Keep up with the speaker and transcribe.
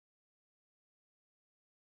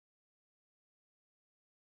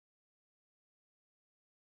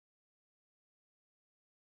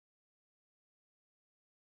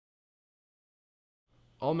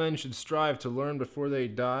All men should strive to learn before they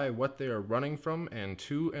die what they are running from and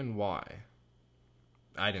to and why.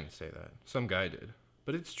 I didn't say that. Some guy did.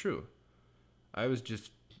 But it's true. I was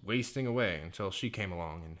just wasting away until she came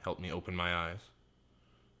along and helped me open my eyes.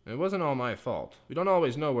 It wasn't all my fault. We don't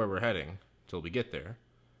always know where we're heading till we get there.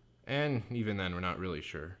 And even then, we're not really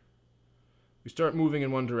sure. We start moving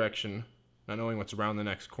in one direction, not knowing what's around the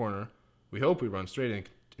next corner. We hope we run straight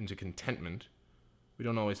into contentment. We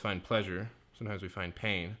don't always find pleasure. Sometimes we find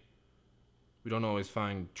pain. We don't always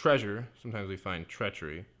find treasure. Sometimes we find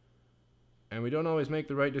treachery. And we don't always make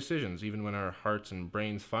the right decisions, even when our hearts and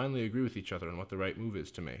brains finally agree with each other on what the right move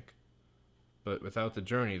is to make. But without the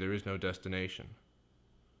journey, there is no destination.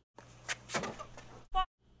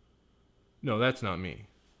 No, that's not me.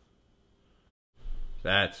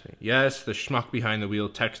 That's me. Yes, the schmuck behind the wheel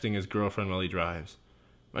texting his girlfriend while he drives.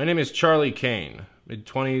 My name is Charlie Kane,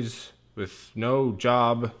 mid-20s, with no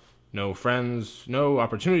job, no friends, no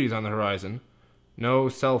opportunities on the horizon, no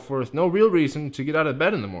self-worth, no real reason to get out of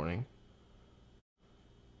bed in the morning.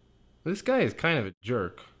 This guy is kind of a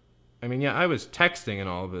jerk. I mean, yeah, I was texting and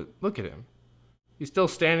all, but look at him. He's still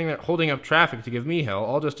standing there holding up traffic to give me hell,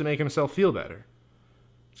 all just to make himself feel better.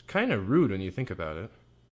 It's kind of rude when you think about it.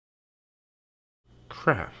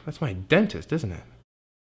 Crap, that's my dentist, isn't it?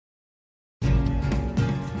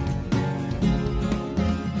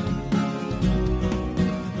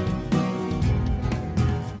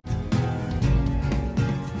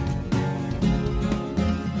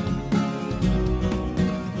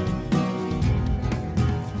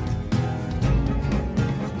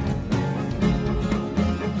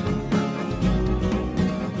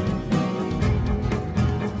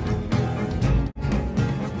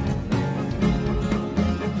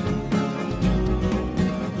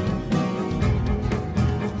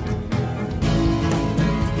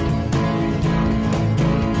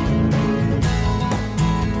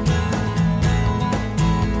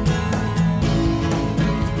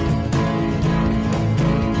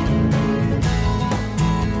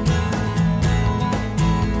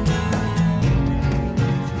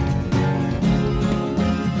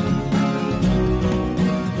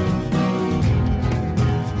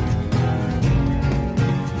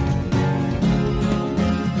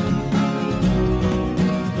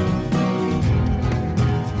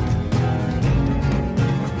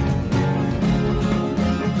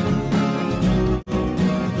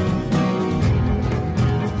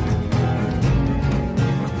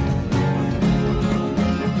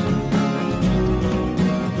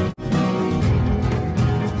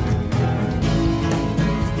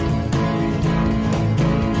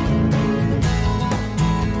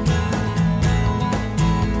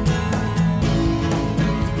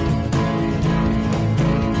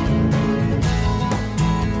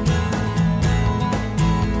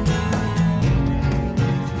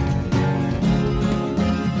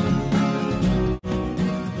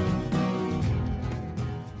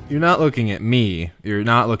 You're not looking at me. You're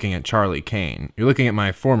not looking at Charlie Kane. You're looking at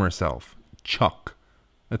my former self, Chuck.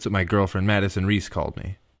 That's what my girlfriend Madison Reese called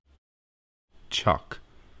me. Chuck.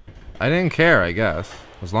 I didn't care, I guess.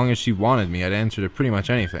 As long as she wanted me, I'd answer to pretty much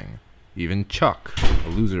anything. Even Chuck, a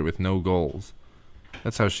loser with no goals.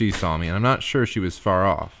 That's how she saw me, and I'm not sure she was far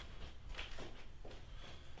off.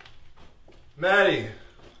 Maddie,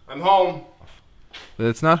 I'm home. But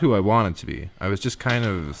it's not who I wanted to be. I was just kind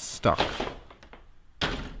of stuck.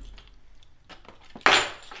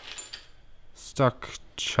 Stuck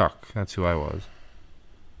Chuck. That's who I was.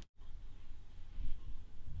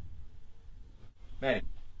 Maddie.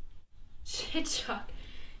 Shit, Chuck.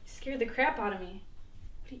 You scared the crap out of me.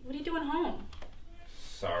 What are you doing home?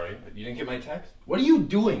 Sorry, but you didn't get my text? What are you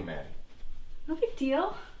doing, Maddie? No big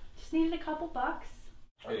deal. Just needed a couple bucks.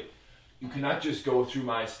 Hey, you cannot just go through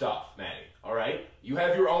my stuff, Maddie, alright? You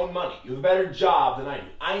have your own money. You have a better job than I do.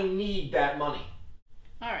 I need that money.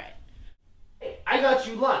 Alright. Hey, I got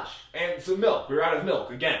you lunch and some milk. We're out of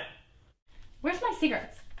milk again. Where's my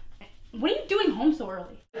cigarettes? What are you doing home so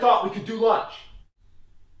early? I thought we could do lunch.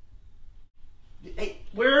 Hey,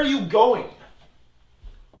 where are you going?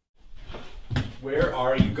 Where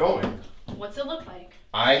are you going? What's it look like?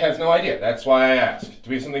 I have no idea. That's why I asked.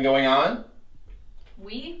 Do we have something going on?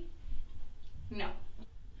 We? No.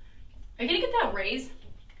 Are you gonna get that raise?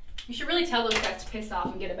 You should really tell those guys to piss off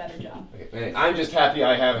and get a better job. Okay, I'm just happy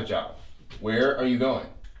I have a job. Where are you going?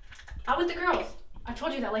 Out with the girls. I've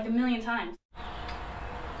told you that like a million times.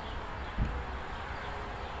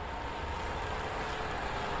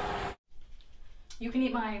 You can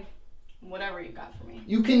eat my whatever you got for me.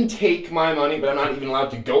 You can take my money, but I'm not even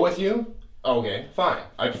allowed to go with you? Okay, fine.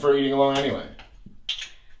 I prefer eating alone anyway.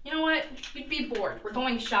 You know what? You'd be bored. We're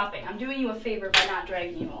going shopping. I'm doing you a favor by not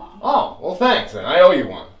dragging you along. Oh, well thanks then. I owe you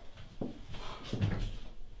one.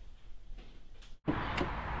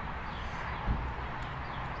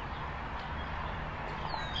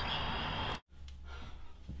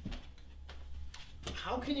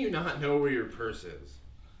 How can you not know where your purse is?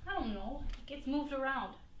 I don't know. It gets moved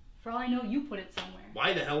around. For all I know, you put it somewhere.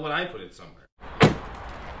 Why the hell would I put it somewhere?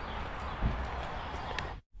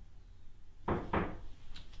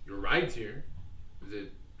 Your ride's here. Is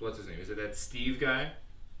it, what's his name? Is it that Steve guy?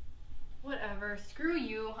 Whatever. Screw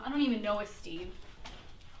you. I don't even know a Steve.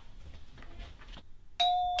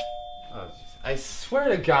 Oh, jeez. I swear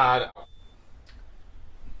to God.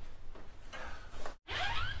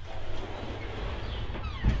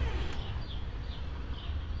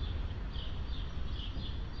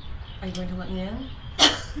 Are you going to let me in?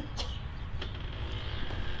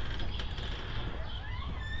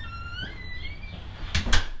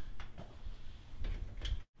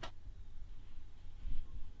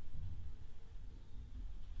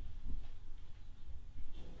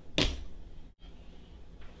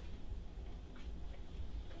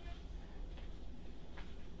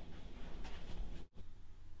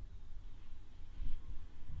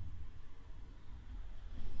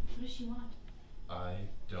 What does she want? I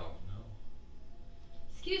don't know.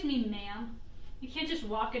 Excuse me, ma'am. You can't just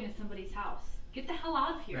walk into somebody's house. Get the hell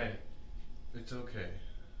out of here. Right. It's okay.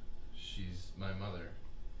 She's my mother.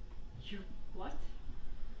 You what?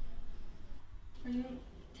 Are you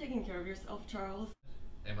taking care of yourself, Charles?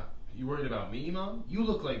 Am I? You worried about me, Mom? You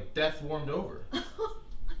look like death warmed over.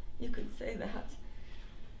 You could say that.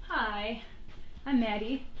 Hi, I'm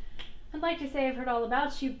Maddie. I'd like to say I've heard all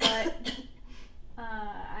about you, but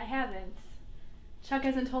I haven't. Chuck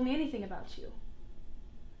hasn't told me anything about you.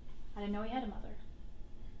 I didn't know he had a mother.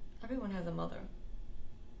 Everyone has a mother.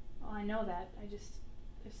 Well, I know that. I just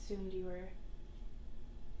assumed you were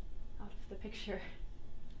out of the picture.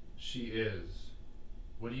 She is.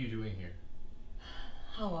 What are you doing here?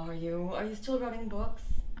 How are you? Are you still writing books?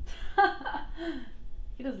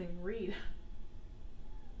 He doesn't even read.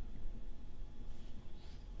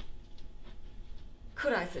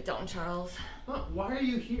 Could I sit down, Charles? Huh, why are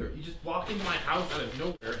you here? You just walked into my house out of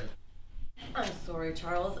nowhere and... I'm sorry,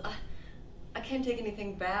 Charles. I can't take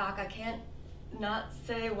anything back. I can't not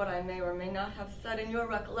say what I may or may not have said in your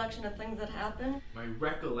recollection of things that happened. My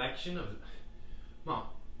recollection of... Mom,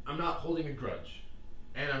 I'm not holding a grudge.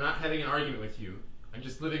 And I'm not having an argument with you. I'm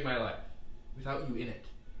just living my life. Without you in it.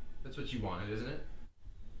 That's what you wanted, isn't it?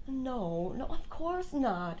 No, of course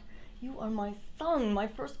not. You are my son, my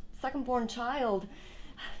second-born child.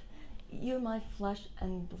 You're my flesh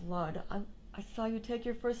and blood. I saw you take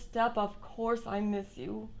your first step. Of course I miss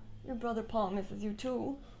you. Your brother Paul misses you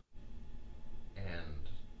too. And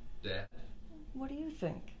Dad? What do you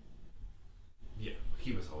think? Yeah,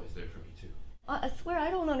 he was always there for me too. I swear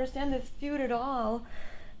I don't understand this feud at all.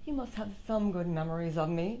 You must have some good memories of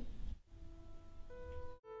me.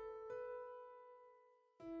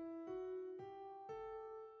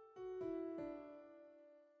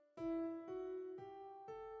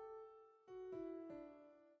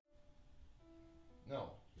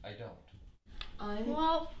 No, I don't.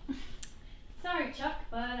 Well, sorry, Chuck,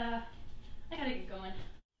 but I gotta get going.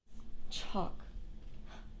 Chuck.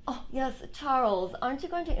 Oh, yes, Charles. Aren't you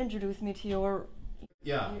going to introduce me to your...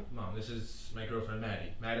 Yeah, Mom, this is my girlfriend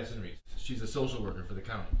Maddie, Madison Reese. She's a social worker for the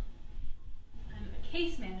county. I'm a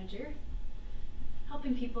case manager.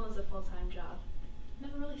 Helping people is a full-time job.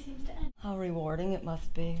 Never really seems to end. How rewarding it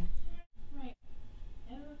must be. Right.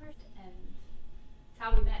 Never ends. It's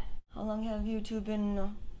how we met. How long have you two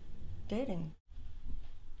been dating?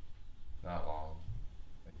 Not long.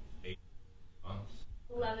 Like 8 months.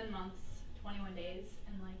 11 months, 21 days,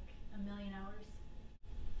 and like a million hours.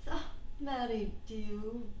 So, Maddie, do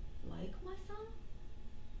you like my son?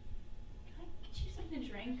 Can I get you something to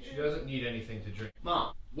drink? She doesn't need anything to drink.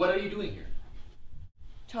 Mom, what are you doing here?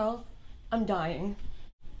 Charles, I'm dying.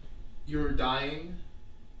 You're dying?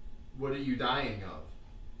 What are you dying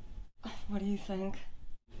of? What do you think?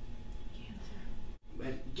 Cancer.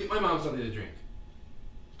 Man, get my mom something to drink.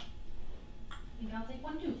 Maybe I'll take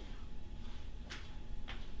one too.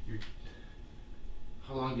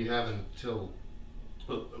 How long do you have until...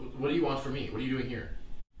 What do you want from me? What are you doing here?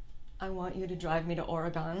 I want you to drive me to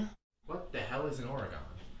Oregon. What the hell is in Oregon?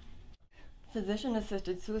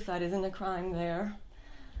 Physician-assisted suicide isn't a crime there.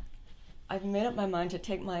 I've made up my mind to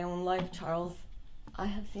take my own life, Charles. I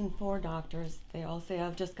have seen 4 doctors. They all say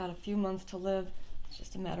I've just got a few months to live. It's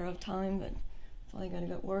just a matter of time, but it's only going to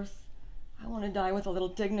get worse. I want to die with a little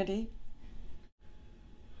dignity.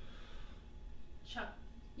 Chuck,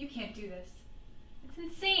 you can't do this. It's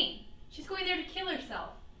insane. She's going there to kill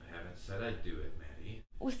herself. I haven't said I'd do it, Maddie.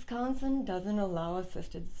 Wisconsin doesn't allow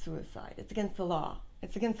assisted suicide. It's against the law.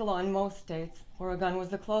 It's against the law in most states. Oregon was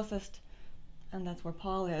the closest. And that's where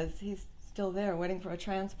Paul is. He's still there waiting for a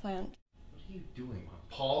transplant. What are you doing, Mom?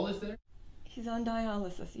 Paul is there? He's on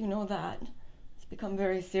dialysis, you know that. It's become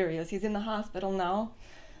very serious. He's in the hospital now.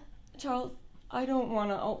 Charles, I don't want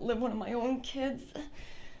to outlive one of my own kids.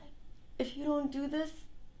 If you don't do this,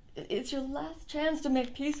 it's your last chance to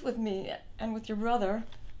make peace with me and with your brother.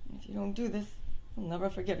 If you don't do this, you'll never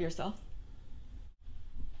forgive yourself.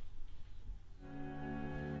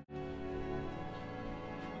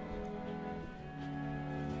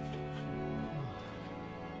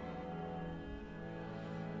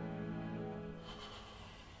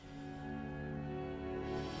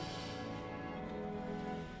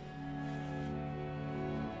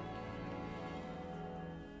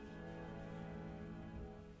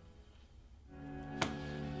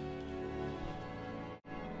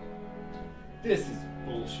 This is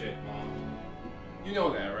bullshit, Mom. You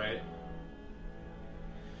know that, right?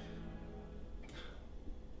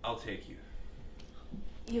 I'll take you.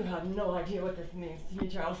 You have no idea what this means to me,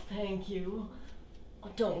 Charles. Thank you.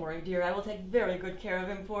 Oh, don't worry, dear. I will take very good care of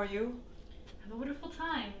him for you. Have a wonderful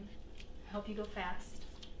time. I hope you go fast.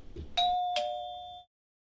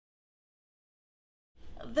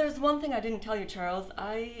 There's one thing I didn't tell you, Charles.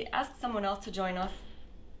 I asked someone else to join us.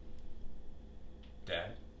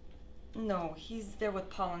 Dad? No, he's there with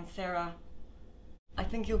Paul and Sarah. I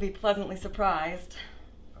think you'll be pleasantly surprised.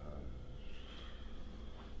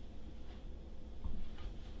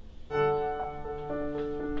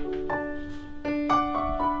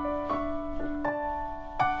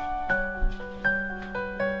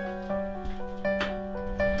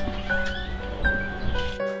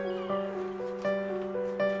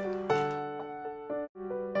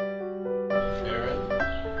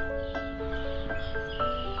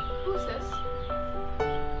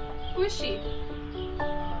 Who is she?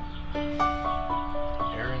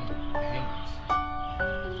 Erin Haynes.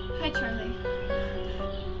 Hi, Charlie.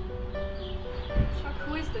 Chuck,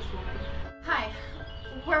 who is this woman? Hi,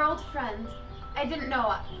 we're old friends. I didn't know.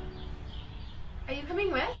 Are you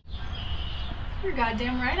coming with? You're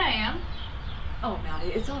goddamn right I am. Oh,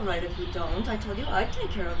 Maddie, it's all right if you don't. I told you I'd take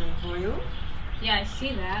care of him for you. Yeah, I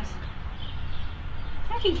see that.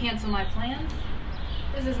 I can cancel my plans.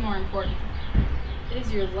 This is more important. It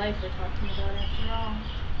is your life we're talking about after all.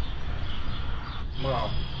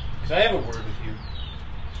 Mom, could I have a word with you?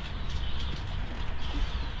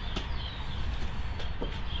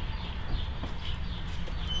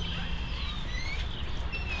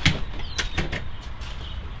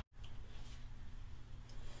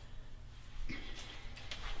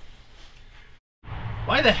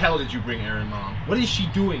 Why the hell did you bring Erin, Mom? What is she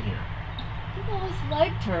doing here? You always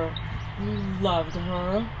liked her. You loved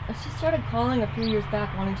her. She started calling a few years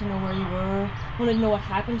back wanting to know where you were, wanted to know what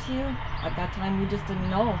happened to you. At that time, you just didn't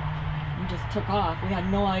know. You just took off. We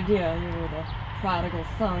had no idea you were the prodigal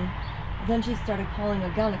son. Then she started calling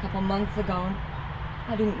again a couple months ago, and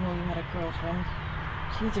I didn't know you had a girlfriend.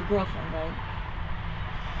 She's your girlfriend, right?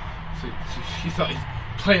 So she thought you'd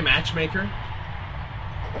play matchmaker?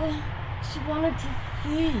 She wanted to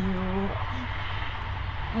see you.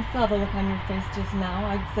 I saw the look on your face just now.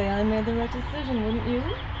 I'd say I made the right decision, wouldn't you?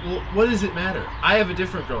 Well, what does it matter? I have a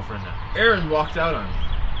different girlfriend now. Erin walked out on me.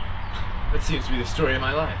 That seems to be the story of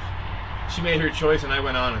my life. She made her choice and I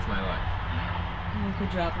went on with my life. You could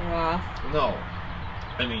drop her off. No.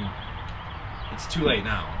 I mean, it's too late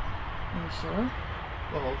now. Are you sure?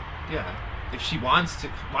 Well, yeah. If she wants to...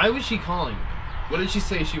 Why was she calling me? What did she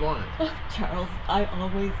say she wanted? Oh, Charles, I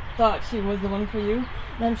always thought she was the one for you.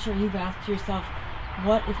 And I'm sure you've asked yourself,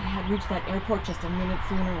 what if I had reached that airport just a minute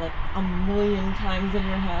sooner, like a million times in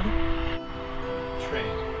your head? Train.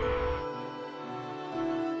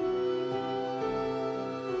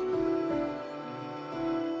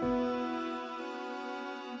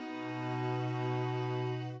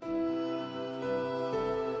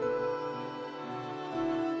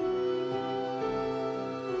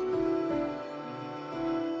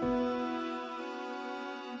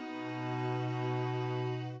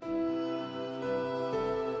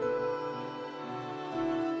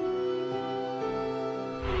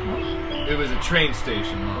 It was a train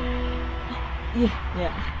station, Mom.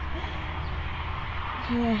 Yeah.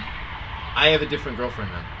 I have a different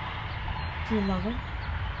girlfriend now. Do you love her?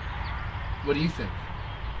 What do you think? Is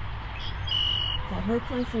that her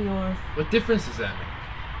place or yours? What difference does that make?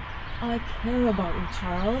 I care about you,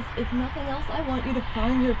 Charles. If nothing else, I want you to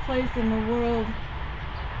find your place in the world.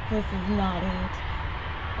 This is not it.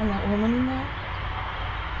 And that woman in there?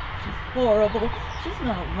 She's horrible. She's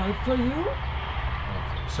not right for you.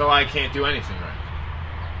 So I can't do anything right.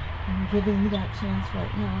 I'm giving you that chance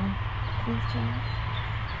right now. Please, Charles.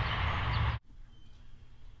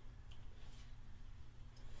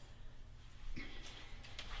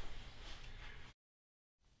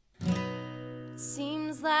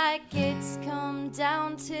 Seems like it's come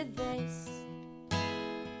down to this.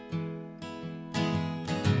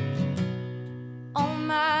 All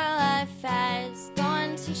my life has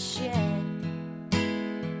gone to shit.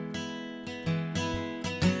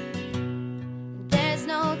 There's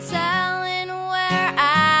no telling where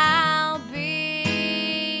I'll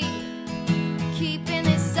be. Keeping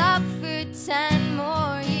this up for 10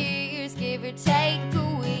 more years, give or take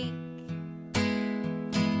a week.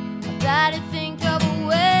 I gotta think of a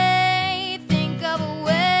way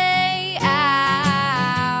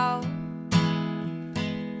out.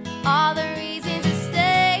 All the reasons I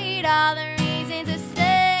stayed, all the reasons I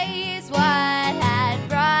stayed is what had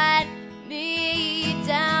brought me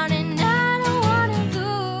down. And I don't wanna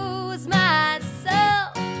lose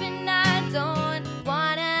myself, and I don't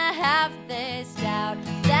wanna have this doubt.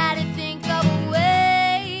 Gotta think of a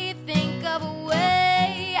way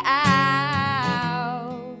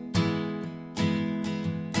out.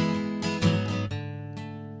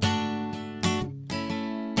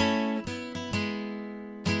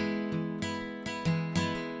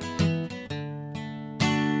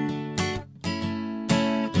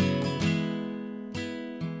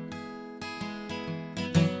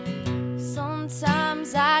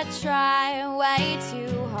 Sometimes I try way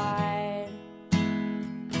too hard,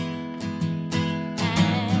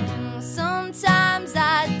 and sometimes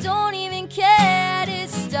I don't even care to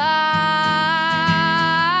start.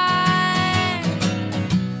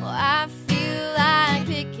 Well, I feel like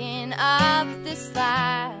picking up the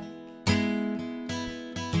slack.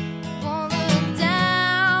 Won't look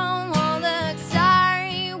down, won't look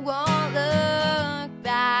sorry, won't look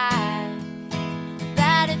back.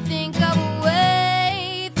 Better think of a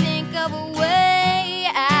way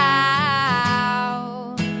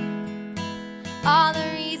out. All the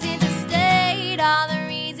reasons I stayed, all the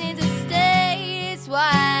reasons I stayed is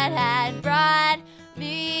what had brought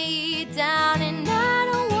me down. And I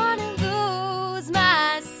don't wanna lose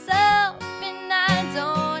myself, and I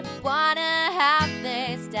don't wanna have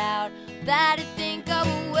this doubt. Better think of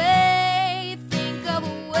a way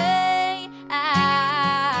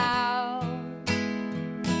out.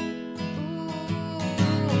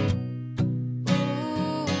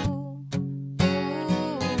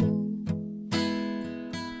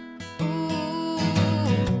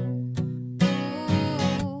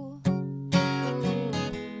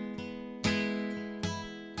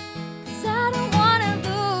 Cause I don't wanna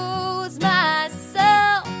lose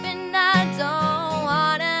myself, and I don't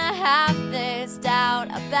wanna have this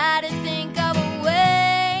doubt. I better think of a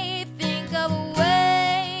way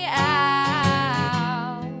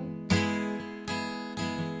out.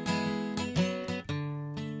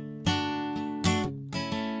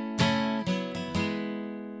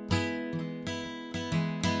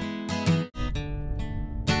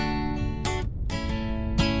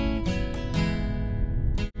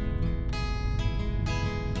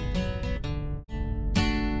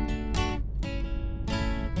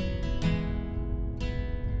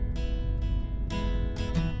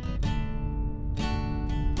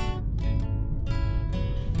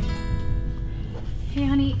 Hey,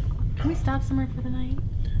 honey, can we stop somewhere for the night?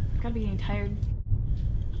 I've gotta be getting tired.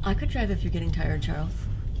 I could drive if you're getting tired, Charles.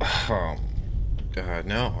 Oh,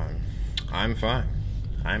 no, I'm fine.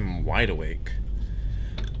 I'm wide awake.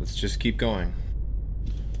 Let's just keep going.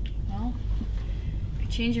 Well, if you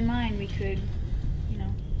change your mind, we could,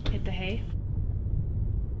 hit the hay.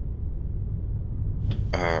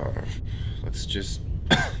 Let's just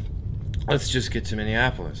get to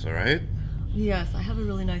Minneapolis, all right? Yes, I have a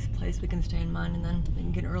really nice place we can stay in mind, and then we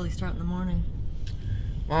can get an early start in the morning.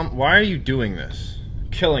 Mom, why are you doing this?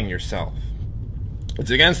 Killing yourself.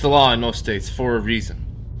 It's against the law in most states for a reason.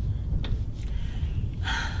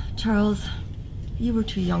 Charles, you were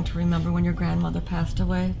too young to remember when your grandmother passed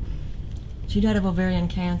away. She died of ovarian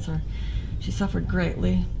cancer. She suffered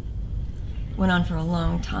greatly. Went on for a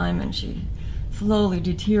long time, and she slowly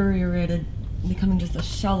deteriorated, becoming just a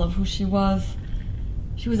shell of who she was.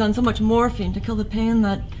 She was on so much morphine to kill the pain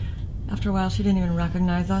that after a while she didn't even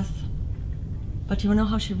recognize us. But you know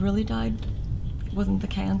how she really died? It wasn't the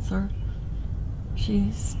cancer.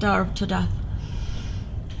 She starved to death.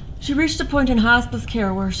 She reached a point in hospice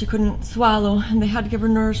care where she couldn't swallow, and they had to give her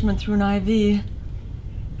nourishment through an IV.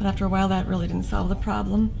 But after a while, that really didn't solve the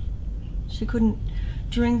problem. She couldn't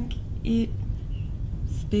drink, eat,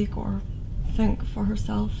 speak, or think for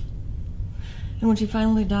herself. And when she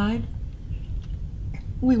finally died,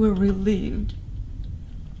 we were relieved.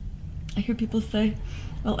 I hear people say,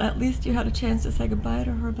 well, at least you had a chance to say goodbye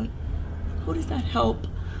to her, but who does that help?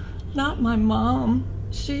 Not my mom.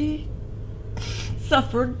 She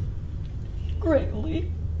suffered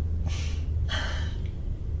greatly.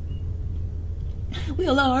 We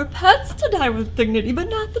allow our pets to die with dignity, but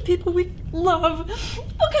not the people we love.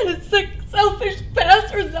 What kind of sick, selfish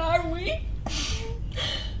bastards are we?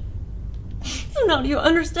 So now do you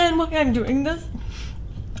understand why I'm doing this?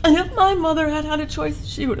 And if my mother had had a choice,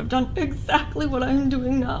 she would have done exactly what I'm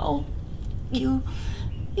doing now. You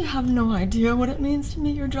have no idea what it means to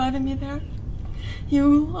me. You're driving me there.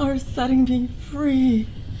 You are setting me free.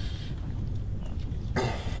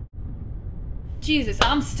 Jesus,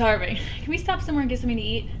 I'm starving. Can we stop somewhere and get something to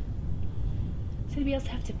eat? Does anybody else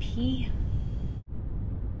have to pee?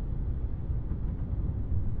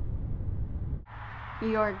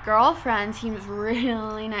 Your girlfriend seems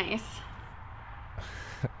really nice.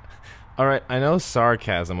 Alright, I know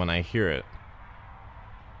sarcasm when I hear it.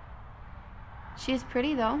 She's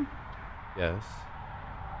pretty, though. Yes.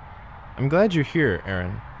 I'm glad you're here,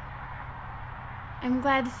 Erin. I'm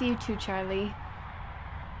glad to see you too, Charlie.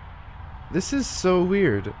 This is so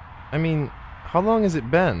weird. I mean, how long has it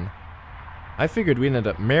been? I figured we'd end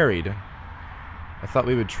up married. I thought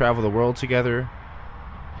we would travel the world together,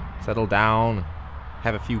 settle down,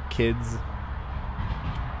 have a few kids.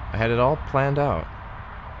 I had it all planned out.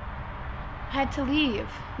 Had to leave.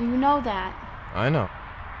 You know that. I know.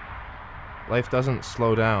 Life doesn't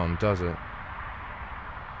slow down, does it?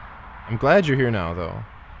 I'm glad you're here now, though.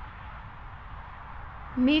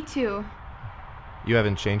 Me too. You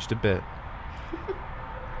haven't changed a bit.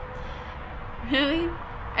 Really?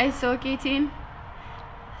 I still look 18?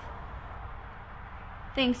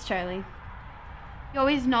 Thanks, Charlie. You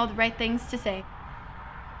always know the right things to say.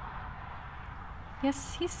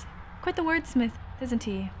 Yes, he's quite the wordsmith, isn't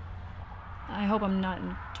he? I hope I'm not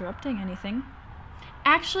interrupting anything.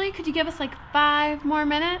 Actually, could you give us like 5 more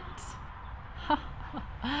minutes?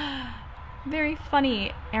 Very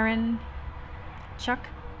funny, Erin. Chuck,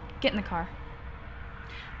 get in the car.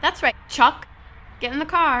 That's right, Chuck. Get in the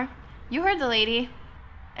car. You heard the lady.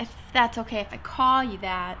 If that's okay if I call you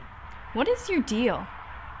that. What is your deal?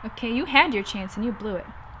 Okay, you had your chance and you blew it.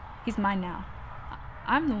 He's mine now.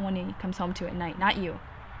 I'm the one he comes home to at night, not you.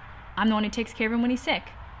 I'm the one who takes care of him when he's sick,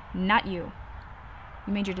 not you.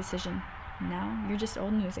 You made your decision. Now you're just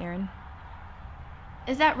old news, Erin.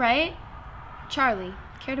 Is that right? Charlie,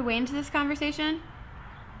 care to weigh into this conversation?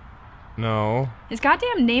 No. His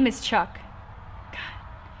goddamn name is Chuck. God,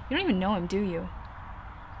 you don't even know him, do you?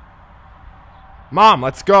 Mom,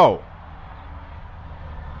 let's go!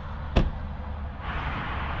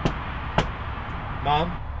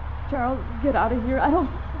 Mom? Charles, get out of here. I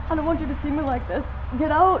don't want you to see me like this.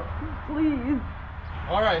 Get out, please.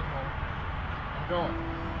 Alright, Mom. I'm going.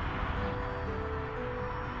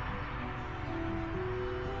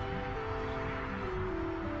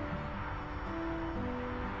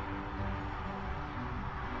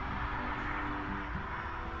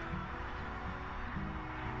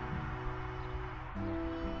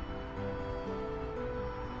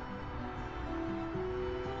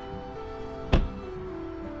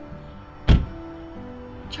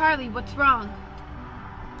 Charlie, what's wrong?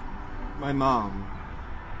 My mom.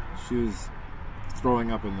 She was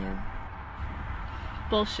throwing up in there.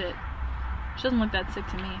 Bullshit. She doesn't look that sick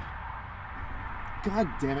to me. God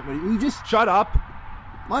damn it, buddy. You just... Shut up!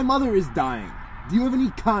 My mother is dying. Do you have any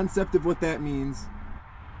concept of what that means?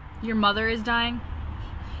 Your mother is dying?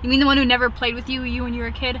 You mean the one who never played with you when you were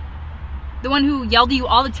a kid? The one who yelled at you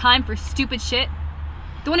all the time for stupid shit?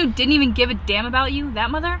 The one who didn't even give a damn about you? That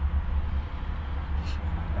mother?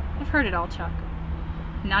 I've heard it all, Chuck.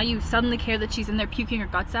 Now you suddenly care that she's in there puking her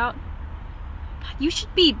guts out? God, you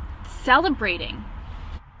should be celebrating.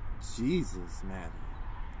 Jesus, man.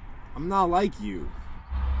 I'm not like you.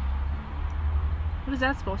 What is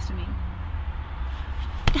that supposed to mean?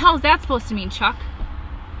 What the hell is that supposed to mean, Chuck?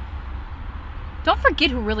 Don't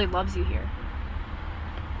forget who really loves you here.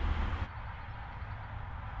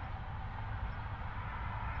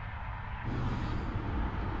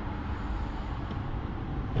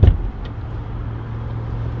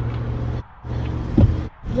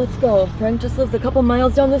 Let's go. Frank just lives a couple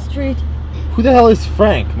miles down the street. Who the hell is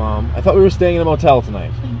Frank, Mom? I thought we were staying in a motel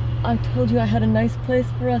tonight. I told you I had a nice place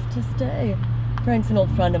for us to stay. Frank's an old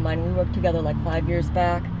friend of mine. We worked together like 5 years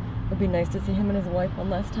back. It'd be nice to see him and his wife one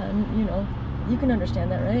last time, you know. You can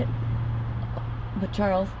understand that, right? But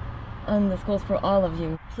Charles, this goes for all of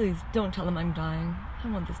you. Please, don't tell him I'm dying. I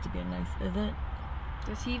want this to be a nice visit.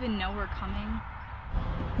 Does he even know we're coming?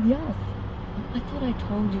 Yes. I thought I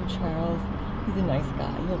told you, Charles. He's a nice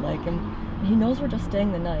guy. You'll like him. And he knows we're just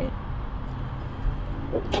staying the night.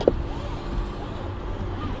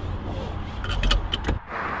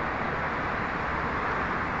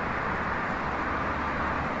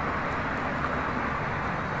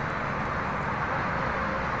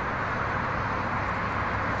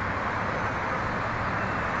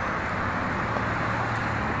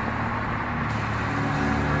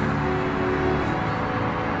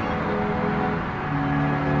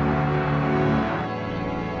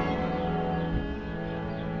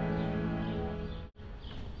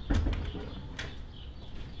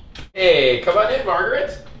 Hey, come on in,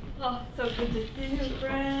 Margaret. Oh, so good to see you,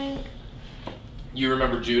 Frank. You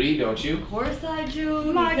remember Judy, don't you? Of course I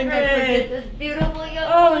do. Margaret. You think I forget this beautiful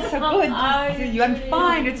young Oh, woman? it's so good Hi, to see you. I'm Judy.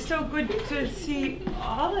 fine. It's so good to see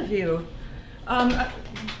all of you.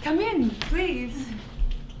 Come in, please.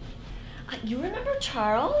 You remember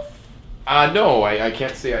Charles? No, I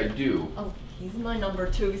can't say I do. Oh, he's my number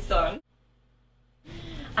 2 son.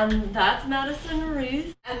 And that's Madison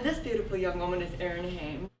Reese. And this beautiful young woman is Erin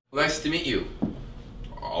Haim. Well, nice to meet you.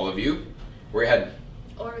 All of you. Where you heading?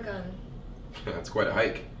 Oregon. That's quite a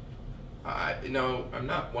hike. No, I'm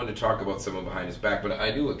not one to talk about someone behind his back, but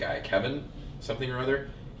I knew a guy, Kevin, something or other.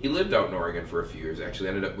 He lived out in Oregon for a few years, actually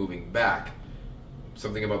ended up moving back.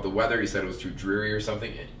 Something about the weather, he said it was too dreary or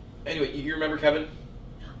something. Anyway, you remember Kevin?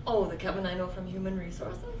 Oh, the Kevin I know from Human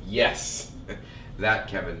Resources? Yes, that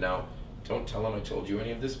Kevin. Now, don't tell him I told you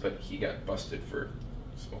any of this, but he got busted for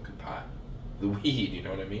smoking pot. The weed, you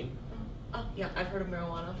know what I mean? Oh, yeah, I've heard of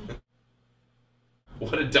marijuana.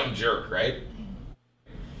 What a dumb jerk, right?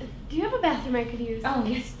 Do you have a bathroom I could use? Oh,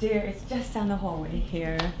 yes, dear. It's just down the hallway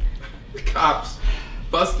here. The cops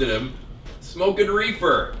busted him smoking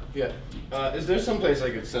reefer. Yeah. Is there someplace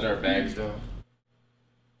I could set our bags down?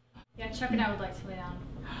 Yeah, Chuck and I would like to lay down.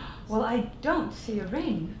 Well, I don't see a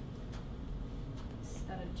ring. Is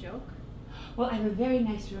that a joke? Well, I have a very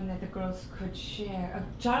nice room that the girls could share.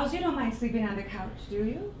 Charles, you don't mind sleeping on the couch, do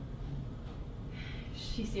you? Is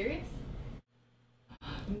she serious?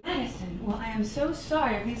 Madison, well, I am so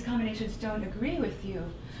sorry if these combinations don't agree with you.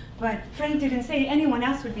 But Frank didn't say anyone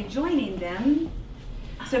else would be joining them.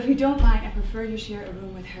 So if you don't mind, I prefer you share a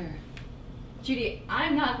room with her. Judy,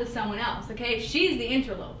 I'm not the someone else, okay? She's the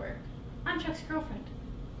interloper. I'm Chuck's girlfriend.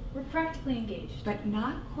 We're practically engaged. But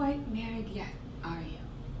not quite married yet, are you?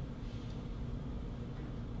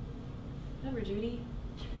 Whatever, Judy.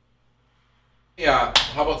 Yeah,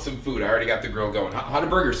 how about some food? I already got the grill going. How'd a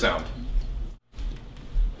burger sound?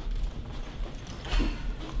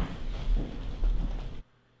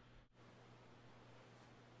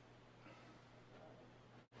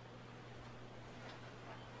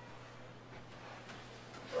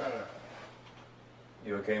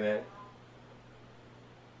 You okay, man?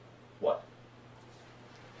 What?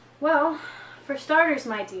 Well, for starters,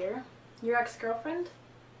 my dear, your ex-girlfriend,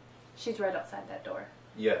 she's right outside that door.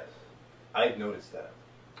 Yes, I've noticed that.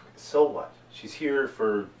 So what? She's here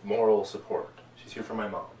for moral support. She's here for my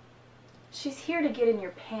mom. She's here to get in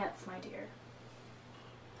your pants, my dear.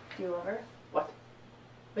 Do you love her? What?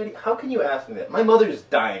 Maddie, how can you ask me that? My mother's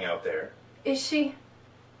dying out there. Is she?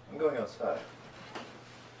 I'm going outside.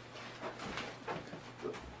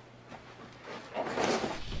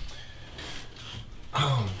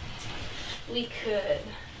 We could,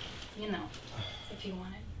 you know, if you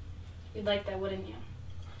wanted. You'd like that, wouldn't you?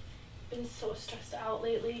 Been so stressed out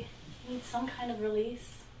lately. Need some kind of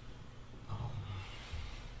release.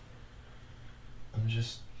 I'm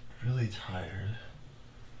just really tired.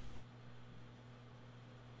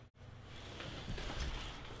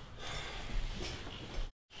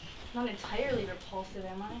 Not entirely repulsive,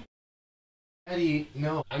 am I? Eddie,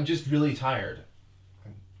 no, I'm just really tired.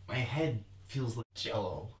 My head feels like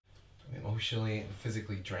jello. I'm emotionally and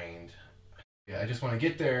physically drained. Yeah, I just want to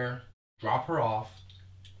get there, drop her off,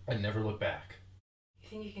 and never look back. You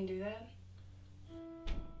think you can do that?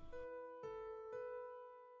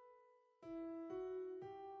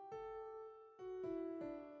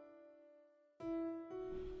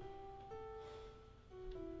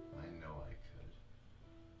 I know I could.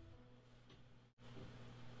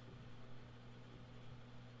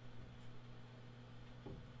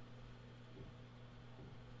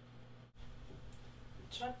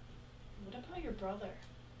 Chuck, what about your brother?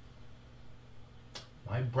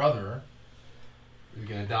 My brother is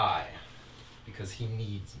gonna die because he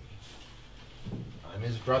needs me. I'm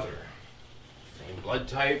his brother. Same blood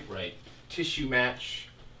type, right tissue match.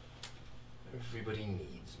 Everybody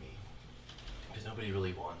needs me. Because nobody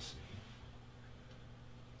really wants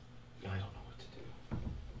me. I don't know what to do.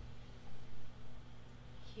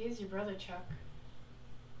 He is your brother, Chuck.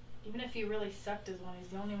 Even if he really sucked as one, he's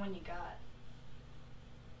the only one you got.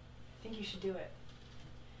 I think you should do it.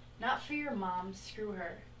 Not for your mom, screw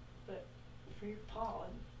her, but for your Paul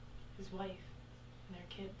and his wife and their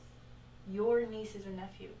kids. Your nieces and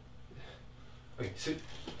nephew. Okay, so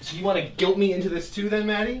you want to guilt me into this too then,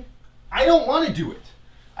 Maddie? I don't want to do it.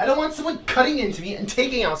 I don't want someone cutting into me and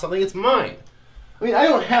taking out something that's mine. I mean, I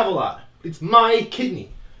don't have a lot. It's my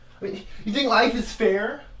kidney. I mean, you think life is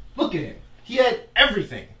fair? Look at him. He had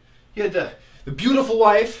everything. He had the beautiful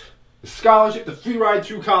wife, the scholarship, the free ride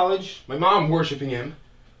through college, my mom worshiping him.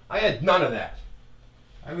 I had none of that.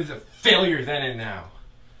 I was a failure then and now.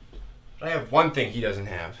 But I have one thing he doesn't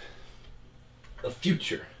have. A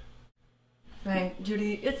future. Frank,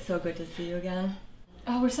 Judy, it's so good to see you again.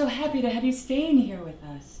 Oh, we're so happy to have you staying here with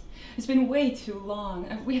us. It's been way too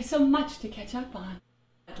long. We have so much to catch up on.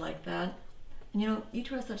 I'd like that. And you know, you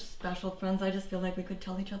two are such special friends, I just feel like we could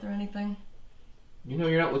tell each other anything. You know,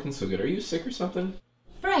 you're not looking so good. Are you sick or something?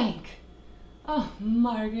 Frank! Oh,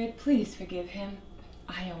 Margaret, please forgive him.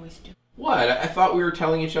 I always do. What? I thought we were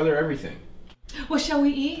telling each other everything. Well, shall we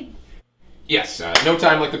eat? Yes, no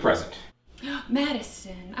time like the present.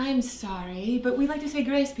 Madison, I'm sorry, but we like to say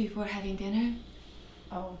grace before having dinner.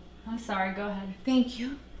 Oh, I'm sorry. Go ahead. Thank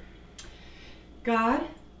you. God,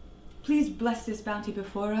 please bless this bounty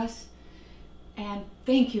before us, and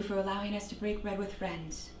thank you for allowing us to break bread with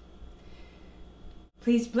friends.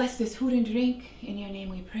 Please bless this food and drink. In your name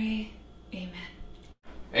we pray. Amen.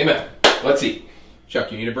 Amen. Let's eat.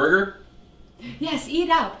 Chuck, you need a burger? Yes, eat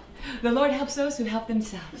up. The Lord helps those who help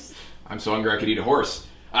themselves. I'm so hungry I could eat a horse.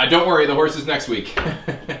 Don't worry, the horse is next week.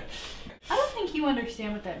 I don't think you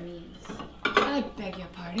understand what that means. I beg your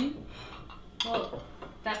pardon? Well,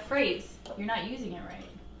 that phrase, you're not using it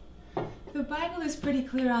right. The Bible is pretty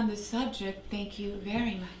clear on this subject, thank you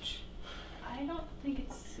very much. I don't think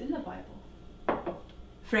it's in the Bible.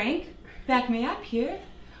 Frank, back me up here.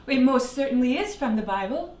 It most certainly is from the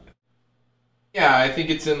Bible. Yeah, I think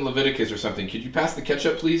it's in Leviticus or something. Could you pass the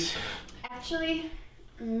ketchup, please? Actually,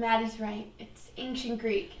 Maddie's right. It's ancient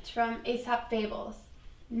Greek. It's from Aesop Fables,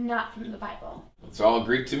 not from the Bible. It's all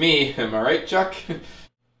Greek to me. Am I right, Chuck?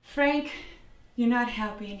 Frank, you're not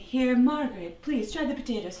helping. Here, Margaret, please try the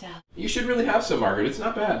potato salad. You should really have some, Margaret. It's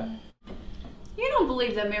not bad. You don't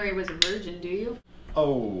believe that Mary was a virgin, do you?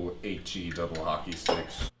 Oh, HE double hockey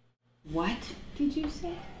sticks. What did you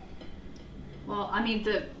say? Well, I mean,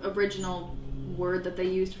 the original word that they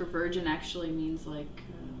used for virgin actually means like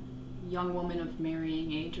young woman of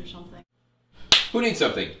marrying age or something. Who needs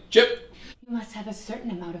something? Chip? You must have a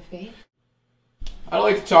certain amount of faith. I don't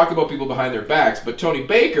like to talk about people behind their backs, but Tony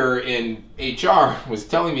Baker in HR was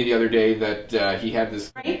telling me the other day that he had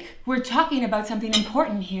this... Frank, we're talking about something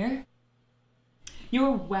important here.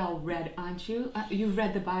 You're well read, aren't you? You've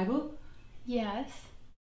read the Bible? Yes.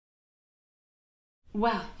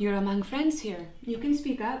 Well, you're among friends here. You can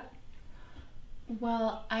speak up.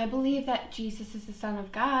 Well, I believe that Jesus is the Son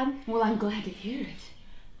of God. Well, I'm glad to hear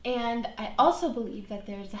it. And I also believe that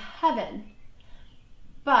there's a heaven.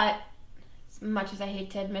 But, as much as I hate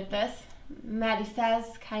to admit this, Maddie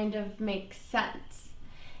says kind of makes sense.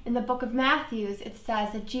 In the book of Matthew, it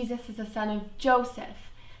says that Jesus is the son of Joseph.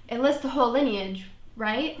 It lists the whole lineage,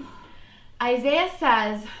 right? Isaiah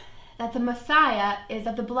says that the Messiah is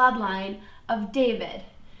of the bloodline of David.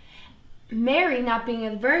 Mary, not being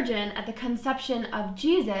a virgin at the conception of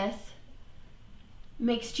Jesus,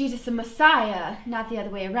 makes Jesus a Messiah, not the other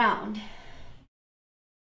way around.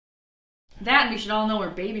 That, and we should all know where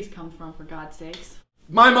babies come from, for God's sakes.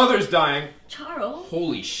 My mother's dying. Charles?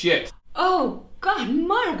 Holy shit. Oh, God,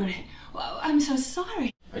 Margaret. Well, I'm so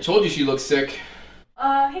sorry. I told you she looked sick.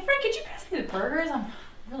 Hey Frank, could you pass me the burgers? I'm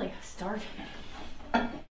really starving.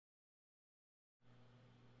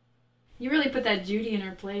 You really put that Judy in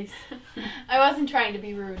her place. I wasn't trying to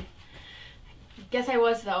be rude. Guess I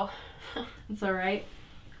was, though. It's alright.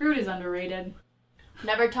 Rude is underrated.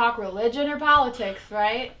 Never talk religion or politics,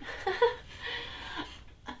 right?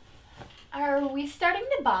 Are we starting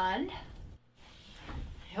to bond?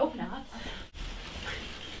 I hope not.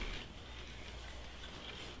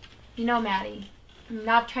 You know, Maddie, I'm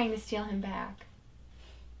not trying to steal him back.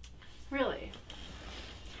 Really?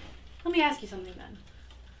 Let me ask you something then.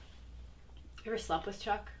 You ever slept with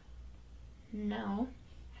Chuck? No.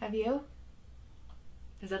 Have you?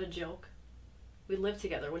 Is that a joke? We live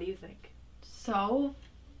together. What do you think? So?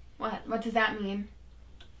 What does that mean?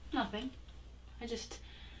 Nothing. I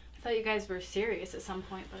thought you guys were serious at some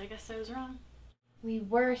point, but I guess I was wrong. We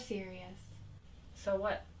were serious. So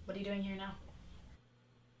what? What are you doing here now?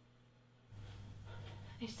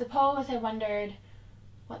 I suppose I wondered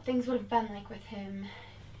what things would have been like with him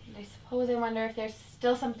And I suppose I wonder if there's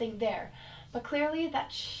still something there. But clearly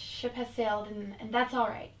that ship has sailed, and that's all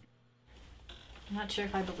right. I'm not sure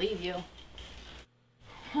if I believe you.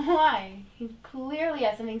 Why? He clearly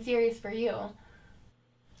has something serious for you.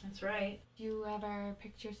 That's right. Do you ever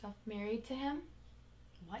picture yourself married to him?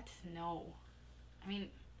 What? No. I mean,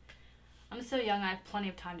 I'm so young, I have plenty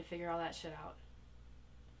of time to figure all that shit out.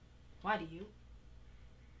 Why do you?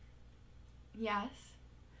 Yes.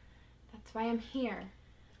 That's why I'm here.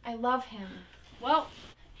 I love him. Well,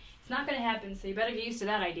 it's not gonna happen, so you better get used to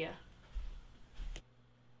that idea.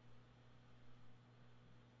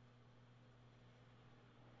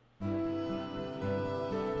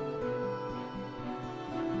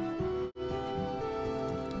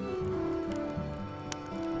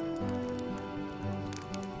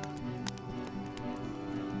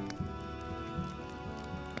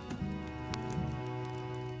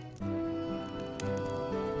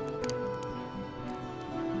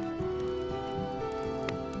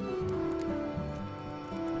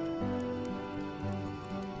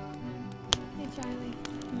 Hey, Charlie.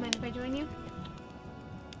 Mind if I join you?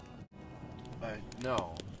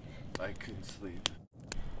 No. I couldn't sleep.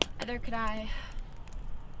 Either could I.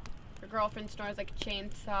 Your girlfriend snores like a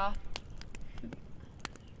chainsaw.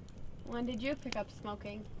 When did you pick up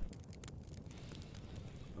smoking?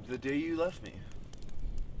 The day you left me.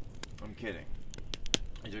 I'm kidding.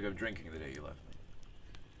 I took up drinking the day you left me.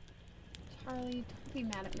 Charlie, don't be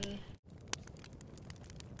mad at me.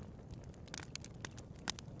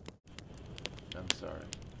 I'm sorry.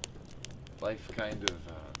 Life kind of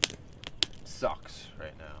sucks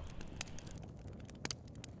right now.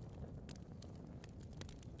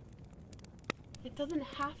 It doesn't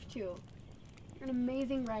have to. You're an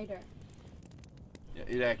amazing writer. Yeah,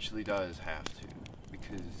 it actually does have to,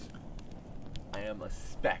 because I am a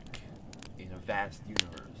speck in a vast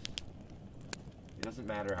universe. It doesn't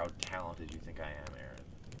matter how talented you think I am, Aaron.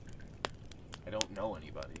 I don't know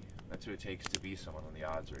anybody. That's what it takes to be someone when the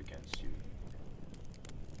odds are against you.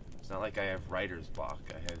 It's not like I have writer's block.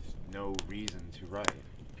 I have no reason to write.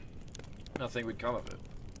 Nothing would come of it.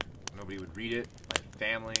 Nobody would read it. My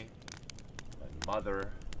family, my mother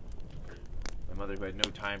who had no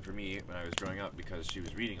time for me when I was growing up because she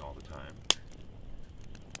was reading all the time.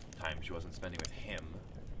 Time she wasn't spending with him.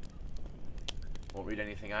 Won't read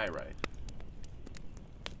anything I write.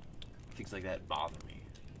 Things like that bother me.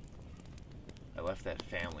 I left that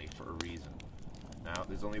family for a reason. Now,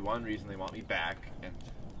 there's only one reason they want me back, and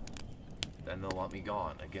then they'll want me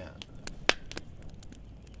gone again.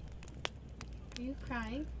 Are you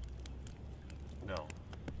crying? No.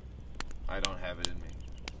 I don't have it in me.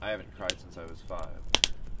 I haven't cried since I was 5.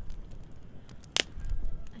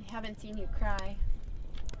 I haven't seen you cry.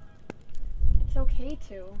 It's okay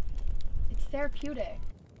to. It's therapeutic.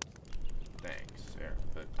 Thanks, Aaron,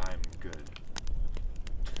 but I'm good.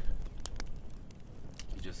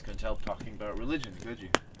 You just couldn't help talking about religion, could you?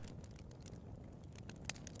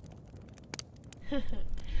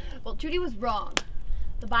 Well, Judy was wrong.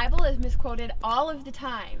 The Bible is misquoted all of the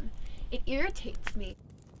time. It irritates me.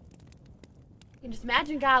 You can just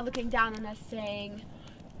imagine God looking down on us saying,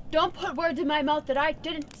 "Don't put words in my mouth that I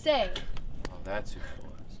didn't say." Oh, that's who it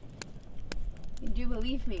was. You do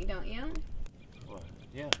believe me, don't you? What?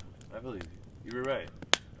 Yeah, I believe you. You were right.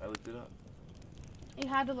 I looked it up. You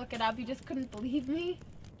had to look it up. You just couldn't believe me.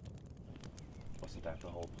 Wasn't that the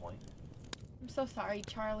whole point? I'm so sorry,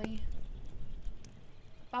 Charlie.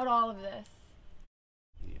 About all of this.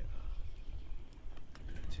 Yeah.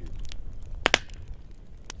 Me too.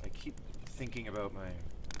 I keep thinking about my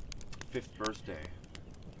 5th birthday.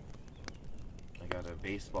 I got a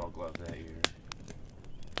baseball glove that year.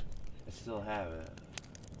 I still have it.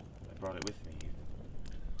 I brought it with me.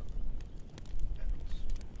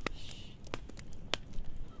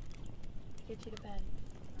 Get you to bed.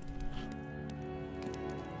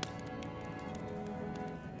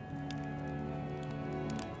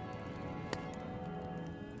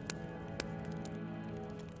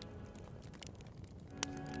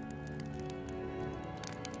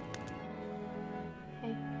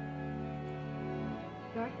 Hey.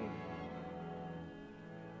 You're here.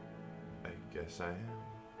 I guess I am.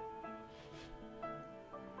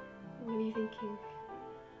 What are you thinking?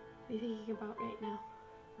 What are you thinking about right now?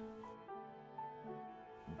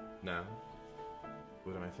 Now?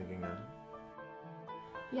 What am I thinking now?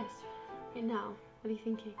 Yes, right now. What are you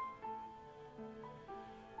thinking?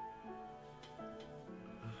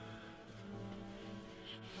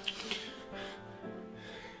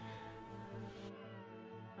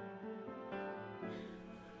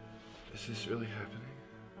 Is this really happening?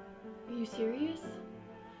 Are you serious?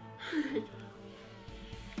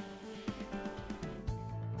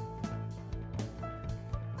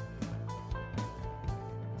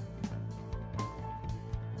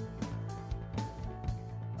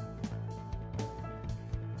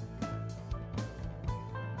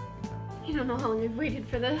 You don't know how long I've waited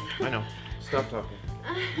for this. I know. Stop talking.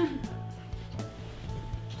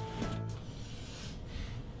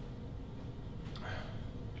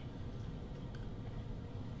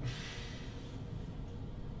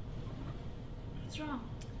 What's wrong?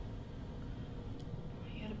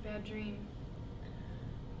 You had a bad dream.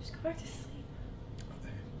 Just go back to sleep.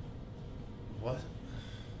 What?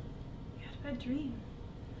 You had a bad dream.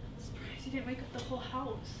 I'm surprised you didn't wake up the whole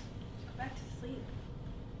house. Just go back to sleep.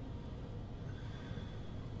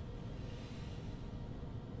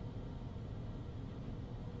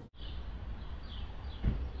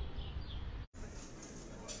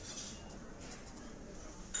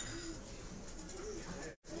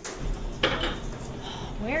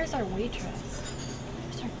 Where's our waitress?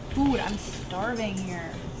 Where's our food? I'm starving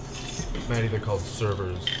here. Maddie, they're called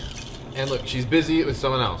servers. And look, she's busy with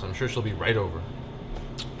someone else. I'm sure she'll be right over.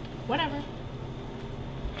 Whatever.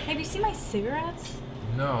 Have you seen my cigarettes?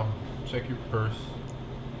 No. Check your purse.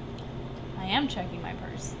 I am checking my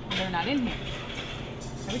purse. They're not in here.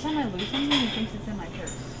 Every time I lose something, he thinks it's in my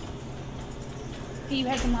purse. Hey, you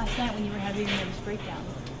had them last night when you were having your nervous breakdown.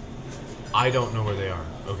 I don't know where they are,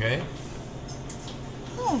 okay?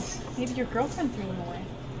 Oh, maybe your girlfriend threw them away.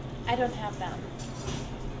 I don't have them.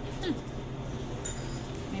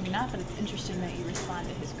 Maybe not, but it's interesting that you respond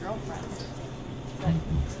to his girlfriend. But,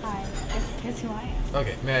 hi, guess who I am?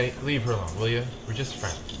 Okay, Maddie, leave her alone, will you? We're just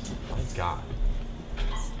friends. My God.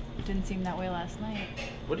 It didn't seem that way last night.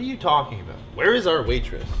 What are you talking about? Where is our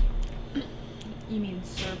waitress? You mean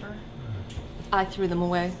server? I threw them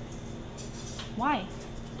away. Why?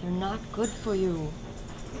 They're not good for you.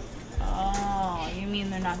 Oh, you mean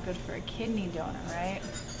they're not good for a kidney donor, right?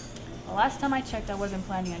 The last time I checked, I wasn't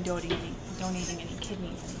planning on donating any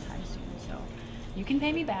kidneys anytime soon, so you can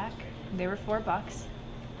pay me back. They were $4.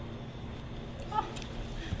 Oh,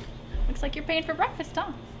 looks like you're paying for breakfast,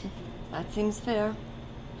 huh? That seems fair.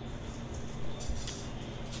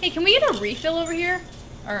 Hey, can we get a refill over here?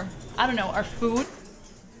 Or, I don't know, our food?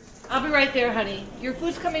 I'll be right there, honey. Your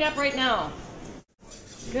food's coming up right now.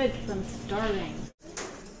 Good, because I'm starving.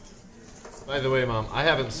 By the way, Mom, I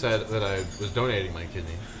haven't said that I was donating my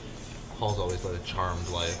kidney. Paul's always led a charmed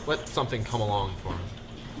life. Let something come along for him.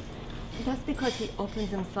 That's because he opens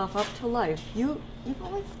himself up to life. You've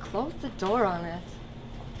always closed the door on it.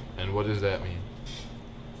 And what does that mean?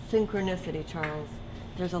 Synchronicity, Charles.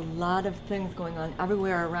 There's a lot of things going on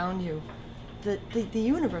everywhere around you. The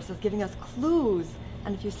universe is giving us clues.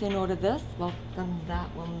 And if you say no to this, well, then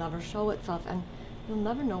that will never show itself, and you'll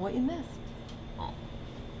never know what you missed. Oh.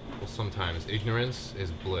 Well, sometimes ignorance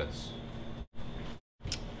is bliss.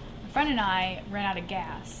 My friend and I ran out of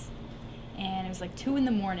gas, and it was like 2 in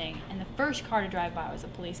the morning, and the first car to drive by was a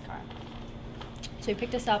police car. So he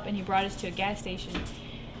picked us up and he brought us to a gas station,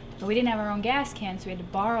 but we didn't have our own gas can, so we had to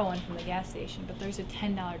borrow one from the gas station, but there's a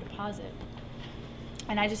 $10 deposit.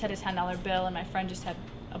 And I just had a $10 bill, and my friend just had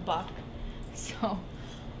 $1. So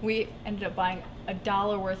we ended up buying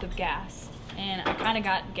 $1 worth of gas, and I kind of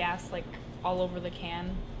got gas like all over the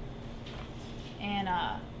can, and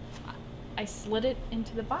I slid it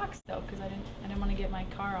into the box though, because I didn't want to get my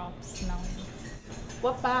car all smelly.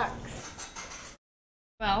 What box?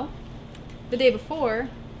 Well, the day before,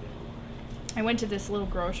 I went to this little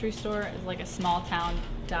grocery store. It was like a small town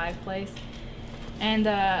dive place, and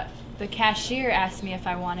the cashier asked me if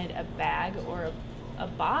I wanted a bag or a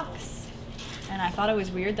box. And I thought it was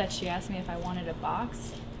weird that she asked me if I wanted a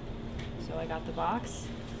box. So I got the box,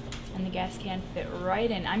 and the gas can fit right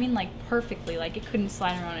in. I mean, like perfectly, like it couldn't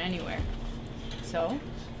slide around anywhere. So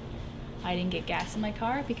I didn't get gas in my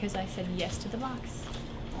car because I said yes to the box.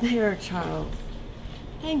 There, Charles.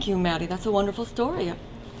 Thank you, Maddie. That's a wonderful story. A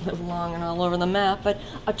little long and all over the map, but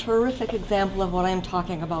a terrific example of what I'm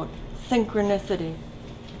talking about. Synchronicity.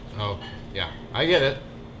 Oh, yeah, I get it.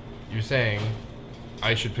 You're saying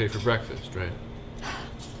I should pay for breakfast, right?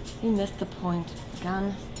 You missed the point,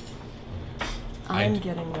 Gun. I'm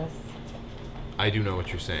getting this. I do know what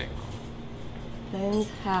you're saying. Things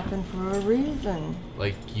happen for a reason.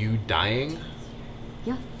 Like you dying?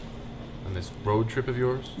 Yes. On this road trip of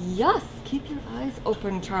yours? Yes. Keep your eyes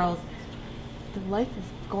open, Charles. The life is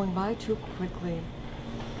going by too quickly.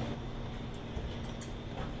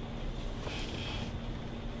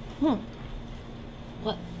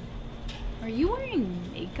 What? Are you wearing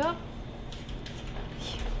makeup?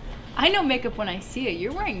 I know makeup when I see it.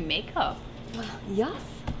 You're wearing makeup. Yes.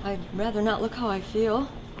 I'd rather not look how I feel.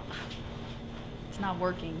 It's not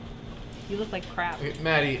working. You look like crap. Okay,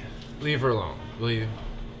 Maddie, leave her alone, will you?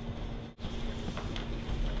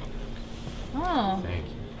 Oh. Thank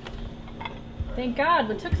you. Thank God.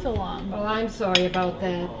 What took so long? Oh, I'm sorry about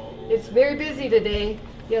that. It's very busy today.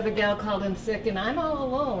 The other gal called in sick, and I'm all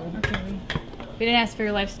alone. Okay. We didn't ask for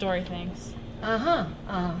your life story, thanks.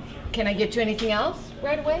 Can I get you anything else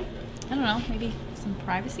right away? I don't know, maybe some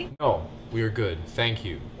privacy? No, we are good. Thank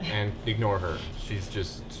you. And ignore her. She's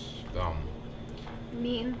just,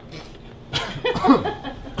 Mean.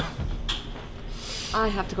 I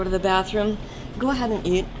have to go to the bathroom. Go ahead and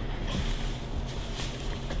eat.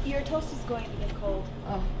 Your toast is going to get cold.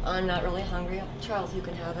 Oh, I'm not really hungry. Charles, you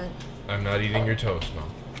can have it. I'm not eating your toast, Mom.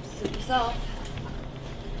 Suit yourself.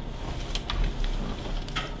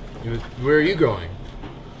 Where are you going?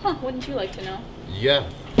 Huh, wouldn't you like to know? Yeah,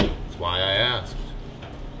 that's why I asked.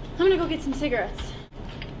 I'm gonna go get some cigarettes.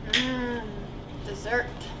 Dessert.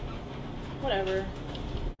 Whatever.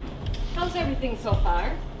 How's everything so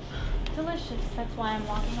far? Delicious, that's why I'm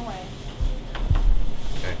walking away.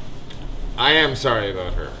 Okay. I am sorry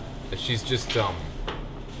about her. She's just,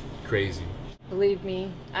 crazy. Believe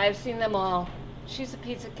me, I've seen them all. She's a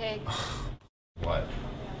piece of cake. What?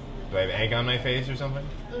 Do I have egg on my face or something?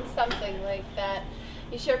 Something like that.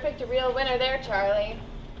 You sure picked a real winner there, Charlie.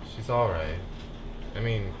 She's alright. I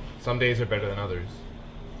mean, some days are better than others.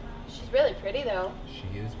 She's really pretty, though.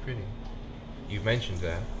 She is pretty. You've mentioned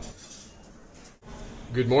that.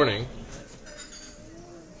 Good morning.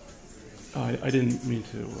 I didn't mean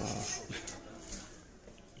to,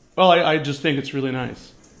 Well, I just think it's really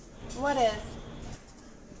nice. What is?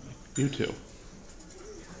 You two.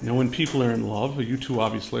 You know, when people are in love, you two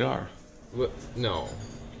obviously are. What? No.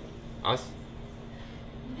 Us?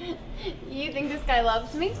 You think this guy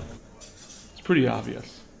loves me? It's pretty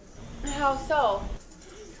obvious. How so?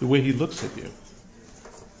 The way he looks at you.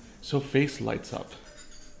 So face lights up.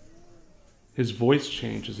 His voice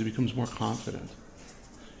changes, he becomes more confident.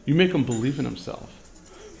 You make him believe in himself.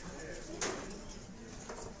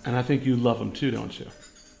 And I think you love him too, don't you?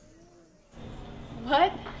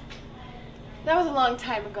 What? That was a long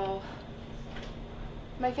time ago.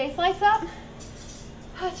 My face lights up?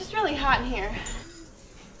 Oh, it's just really hot in here.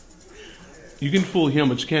 You can fool him,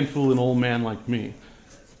 but you can't fool an old man like me.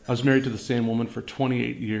 I was married to the same woman for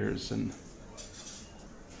 28 years, and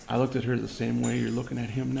I looked at her the same way you're looking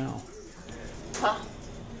at him now. Huh.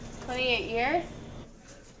 28 years?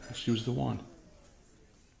 She was the one.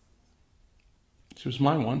 She was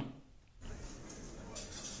my one.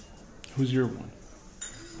 Who's your one?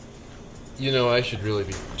 You know, I should really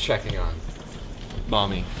be checking on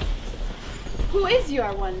Mommy. Who is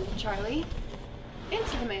your one, Charlie?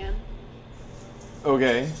 Into the man.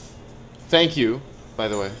 Okay. Thank you, by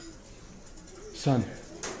the way. Son,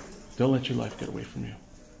 don't let your life get away from you.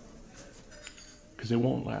 Because it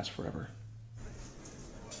won't last forever.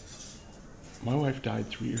 My wife died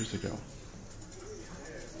 3 years ago.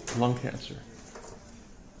 Lung cancer.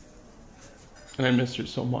 And I miss her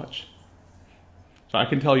so much. So I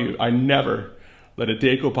can tell you, I never let a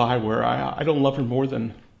day go by where I don't love her more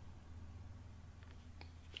than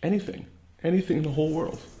anything in the whole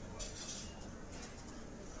world.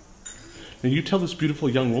 Now you tell this beautiful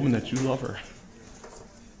young woman that you love her.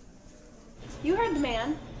 You heard the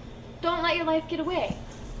man. Don't let your life get away.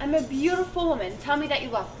 I'm a beautiful woman. Tell me that you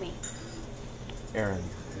love me. Aaron,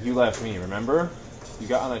 you left me, remember? You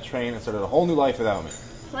got on that train and started a whole new life without me.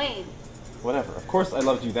 Plain. Whatever. Of course I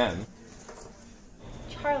loved you then.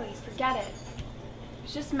 Charlie, forget it. I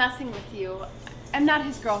was just messing with you. I'm not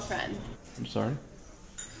his girlfriend. I'm sorry?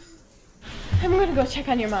 I'm gonna go check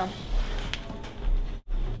on your mom.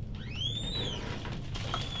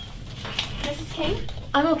 Mrs. King?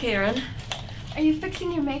 I'm okay, Erin. Are you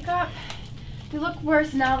fixing your makeup? You look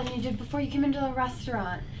worse now than you did before you came into the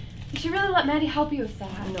restaurant. You should really let Maddie help you with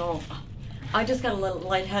that. No. I just got a little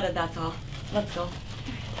lightheaded, that's all. Let's go.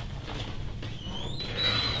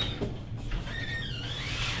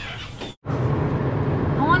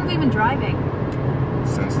 How long have we been driving?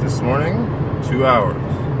 Since this morning, 2 hours.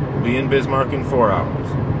 We'll be in Bismarck in 4 hours.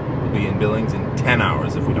 We'll be in Billings in 10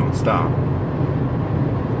 hours if we don't stop.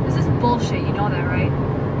 This is bullshit, you know that, right?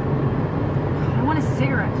 I want a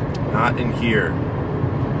cigarette. Not in here.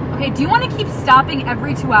 Okay, do you want to keep stopping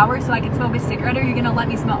every 2 hours so I can smoke a cigarette, or are you gonna let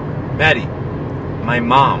me smoke? Maddie, my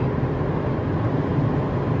mom.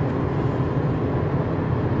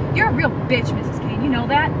 You're a real bitch, Mrs. Kane, you know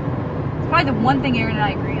that? It's probably the one thing Aaron and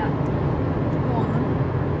I agree on. Go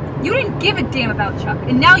on. You didn't give a damn about Chuck,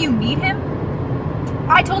 and now you need him?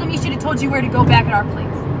 I told him he should have told you where to go back at our place.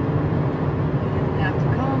 You didn't have to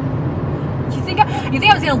come. You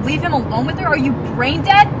think I was gonna leave him alone with her? Are you brain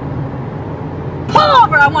dead? Pull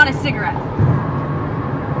over, I want a cigarette.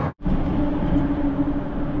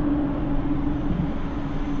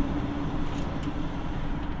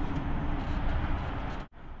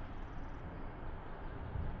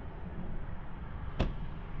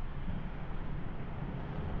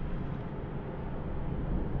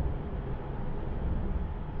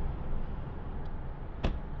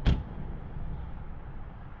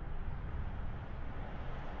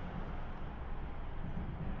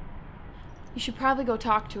 You should probably go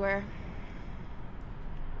talk to her.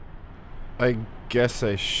 I guess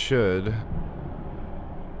I should.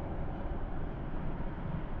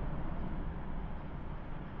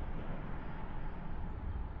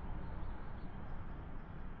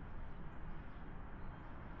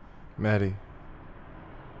 Maddie.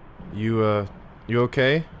 You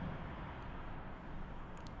okay?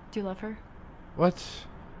 Do you love her? What?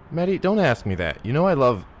 Maddie, don't ask me that. You know I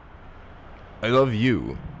love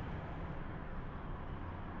you.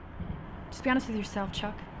 Just be honest with yourself,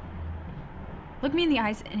 Chuck. Look me in the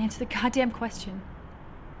eyes and answer the goddamn question.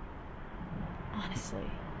 Honestly.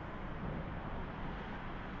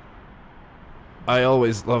 I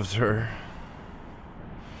always loved her.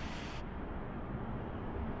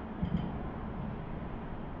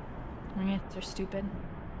 My answers are stupid.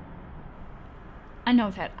 I know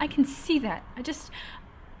that. I can see that.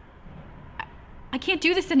 I can't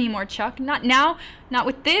do this anymore, Chuck. Not now. Not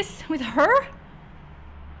with this. With her.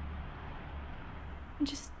 I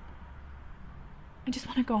just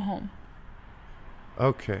want to go home.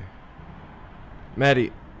 Okay.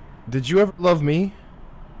 Maddie, did you ever love me?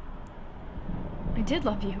 I did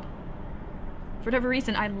love you. For whatever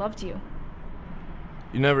reason, I loved you.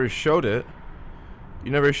 You never showed it.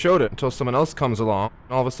 You never showed it until someone else comes along,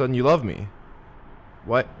 and all of a sudden you love me.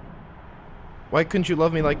 Why couldn't you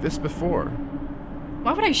love me like this before?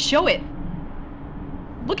 Why would I show it?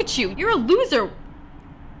 Look at you. You're a loser.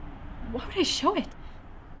 Why would I show it?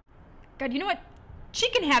 God, you know what? She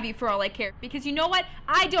can have you for all I care. Because you know what?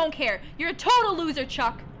 I don't care. You're a total loser,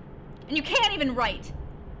 Chuck. And you can't even write.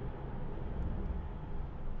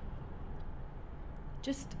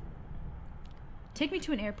 Just take me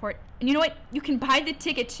to an airport. And you know what? You can buy the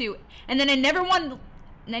ticket too. And then I never want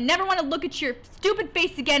to look at your stupid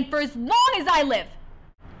face again for as long as I live.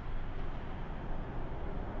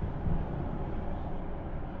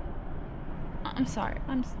 I'm sorry.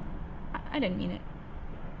 I didn't mean it.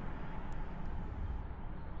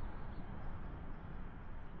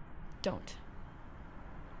 Don't.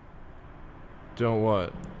 Don't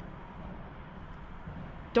what?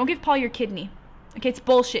 Don't give Paul your kidney. Okay, it's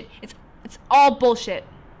bullshit. It's all bullshit.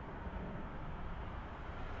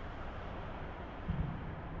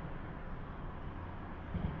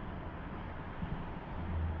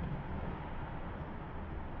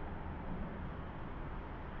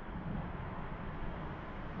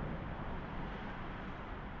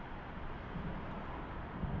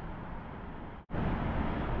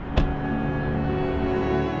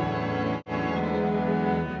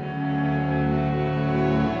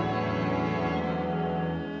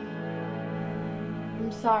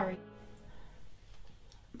 Sorry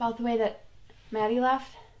about the way that Maddie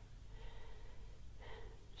left.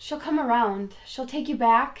 She'll come around. She'll take you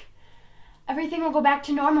back. Everything will go back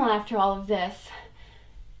to normal after all of this.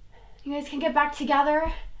 You guys can get back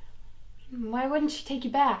together. Why wouldn't she take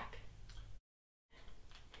you back?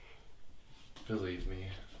 Believe me,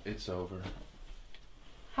 it's over.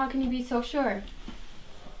 How can you be so sure?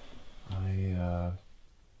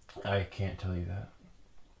 I can't tell you that.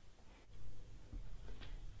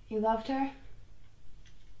 You loved her?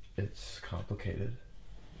 It's complicated.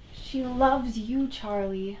 She loves you,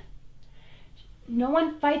 Charlie. No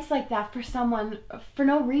one fights like that for someone for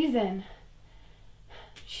no reason.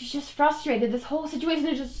 She's just frustrated. This whole situation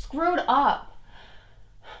is just screwed up.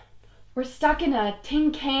 We're stuck in a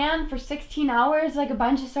tin can for 16 hours like a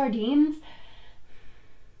bunch of sardines.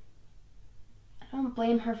 I don't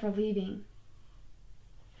blame her for leaving.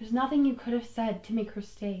 There's nothing you could have said to make her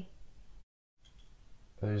stay.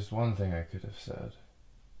 There's one thing I could have said.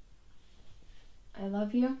 I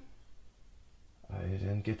love you. I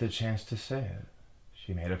didn't get the chance to say it.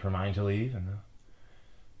 She made up her mind to leave, and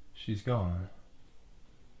she's gone.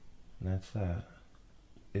 And that's that.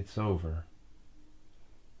 It's over.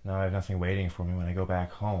 Now I have nothing waiting for me when I go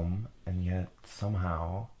back home, and yet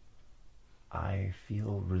somehow I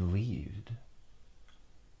feel relieved.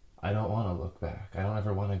 I don't want to look back. I don't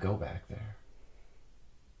ever want to go back there.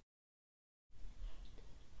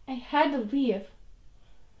 I had to leave.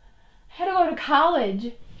 I had to go to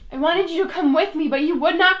college. I wanted you to come with me, but you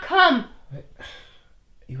would not come.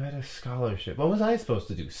 You had a scholarship. What was I supposed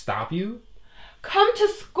to do? Stop you? Come to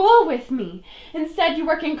school with me. Instead, you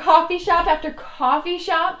work in coffee shop after coffee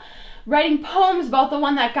shop, writing poems about the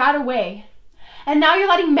one that got away. And now you're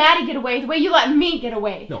letting Maddie get away the way you let me get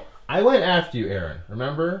away. No, I went after you, Erin.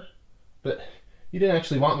 Remember? But you didn't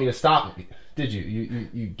actually want me to stop me, did you?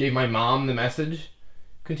 You gave my mom the message?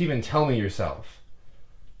 Couldn't even tell me yourself.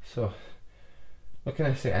 So, what can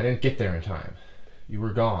I say? I didn't get there in time. You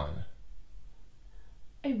were gone.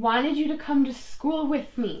 I wanted you to come to school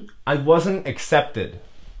with me. I wasn't accepted.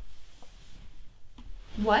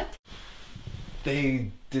 What?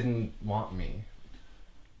 They didn't want me.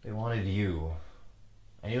 They wanted you.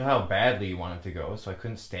 I knew how badly you wanted to go, so I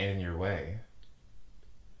couldn't stand in your way.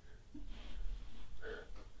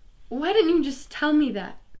 Why didn't you just tell me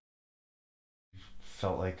that?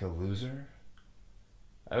 Felt like a loser?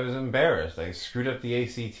 I was embarrassed. I screwed up the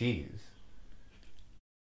ACTs.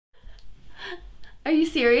 Are you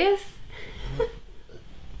serious?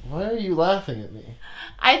 Why are you laughing at me?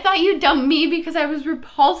 I thought you dumped me because I was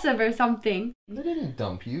repulsive or something. I didn't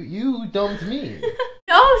dump you. You dumped me.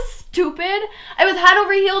 No, stupid. I was head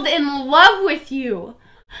over heels in love with you.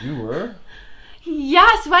 You were?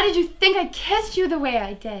 Yes, why did you think I kissed you the way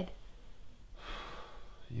I did?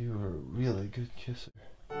 You were a really good kisser.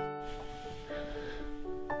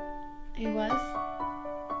 I was?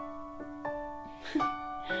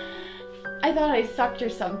 I thought I sucked or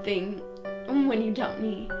something when you dumped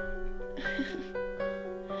me.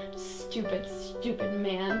 Stupid, stupid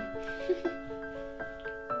man.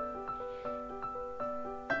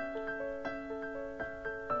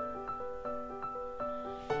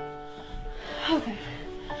 Okay.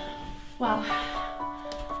 Well,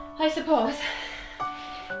 I suppose.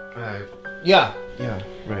 Yeah,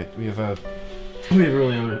 right. We have a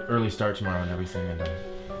really early start tomorrow and everything, and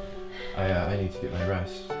I need to get my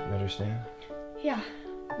rest. You understand? Yeah,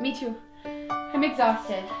 me too. I'm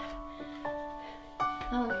exhausted.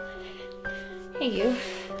 Hey you.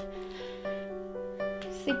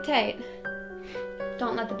 Sleep tight.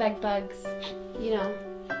 Don't let the bed bugs,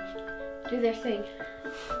 do their thing.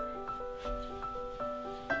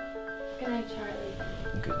 Good night, Charlie.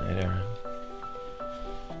 Good night, Aaron.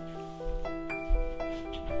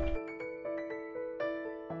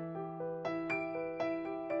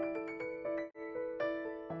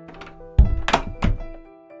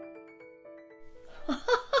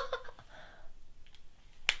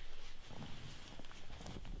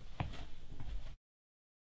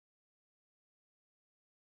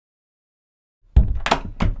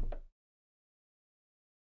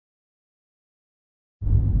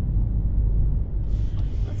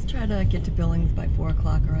 Try to get to Billings by 4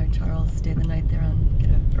 o'clock, all right, Charles? Stay the night there and get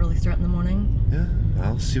an early start in the morning? Yeah,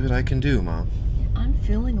 I'll see what I can do, Mom. I'm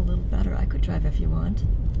feeling a little better. I could drive if you want.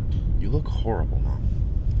 You look horrible, Mom.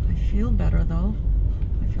 I feel better, though.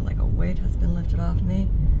 I feel like a weight has been lifted off me.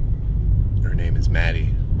 Her name is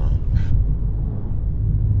Maddie, Mom.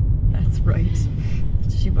 That's right.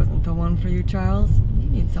 She wasn't the one for you, Charles. You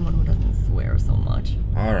need someone who doesn't swear so much.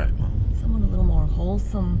 All right, Mom. Someone a little more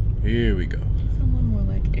wholesome. Here we go. Someone more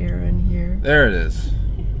like Aaron here. There it is.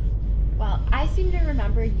 Well, I seem to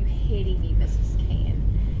remember you hating me, Mrs. Kane.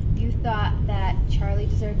 You thought that Charlie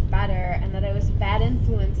deserved better and that I was a bad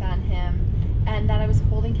influence on him and that I was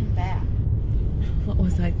holding him back. What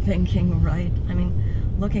was I thinking, right? I mean,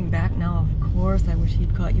 looking back now, of course, I wish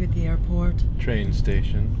he'd caught you at the airport. Train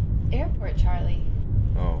station. Airport, Charlie.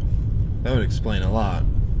 Oh, that would explain a lot.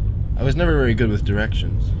 I was never very good with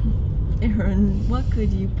directions. Aaron, what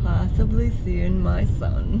could you possibly see in my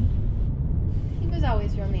son? He was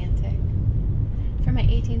always romantic. For my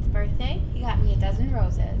 18th birthday, he got me a dozen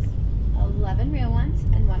roses. 11 real ones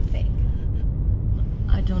and 1 fake.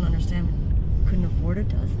 I don't understand. Couldn't afford a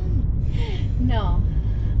dozen? No.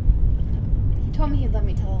 He told me he'd love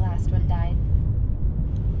me till the last one died.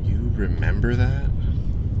 You remember that?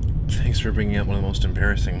 Thanks for bringing up one of the most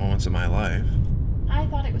embarrassing moments of my life. I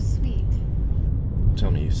thought it was sweet. Tell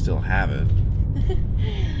me you still have it.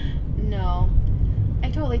 No. I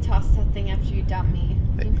totally tossed that thing after you dumped me.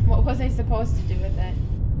 What was I supposed to do with it?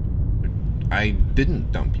 I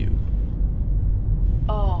didn't dump you.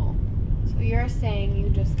 Oh. So you're saying you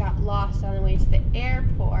just got lost on the way to the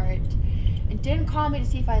airport and didn't call me to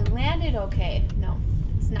see if I landed okay? No,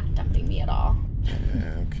 it's not dumping me at all.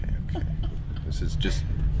 Yeah, okay. This is just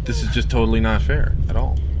totally not fair at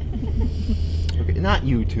all. Okay, not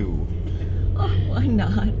you two. Oh, why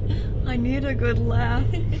not? I need a good laugh.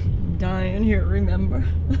 I'm dying here, remember?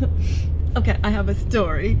 Okay, I have a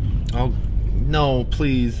story. Oh, no,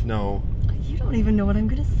 please, no. You don't even know what I'm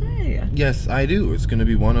gonna say. Yes, I do. It's gonna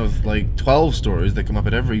be one of, 12 stories that come up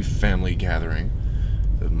at every family gathering.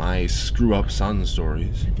 My screw-up son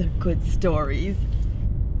stories. They're good stories.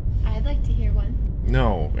 I'd like to hear one.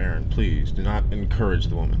 No, Aaron, please, do not encourage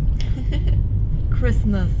the woman.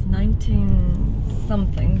 Christmas,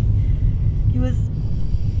 19-something. He was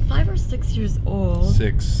 5 or 6 years old.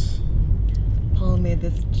 6. Paul made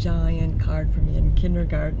this giant card for me in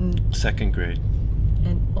kindergarten. 2nd grade.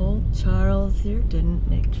 And old Charles here didn't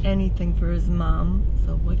make anything for his mom.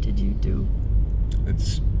 So what did you do?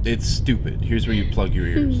 It's stupid. Here's where you plug your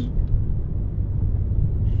ears.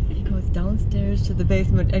 He goes downstairs to the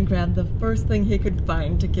basement and grabbed the first thing he could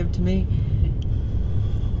find to give to me.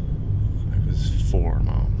 I was 4,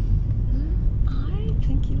 Mom. I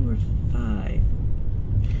think you were 5.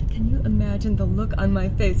 Can you imagine the look on my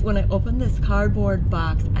face when I opened this cardboard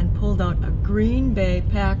box and pulled out a Green Bay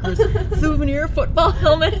Packers souvenir football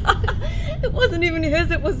helmet? It wasn't even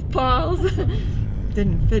his, it was Paul's.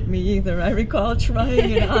 Didn't fit me either. I recall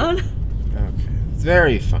trying it on. Okay. It's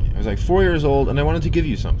very funny. I was like 4 years old and I wanted to give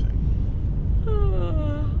you something.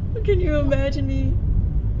 Can you imagine me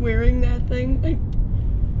wearing that thing?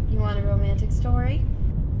 You want a romantic story?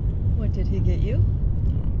 What did he get you?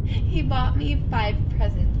 He bought me 5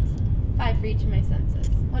 presents. 5 for each of my senses.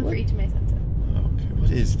 One for each of my senses. Okay,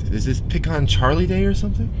 what is this? Is this Pick on Charlie Day or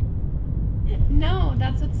something? No,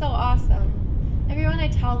 that's what's so awesome. Everyone I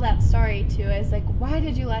tell that story to is like, why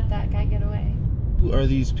did you let that guy get away? Who are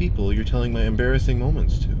these people you're telling my embarrassing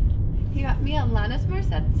moments to? He got me a Alanis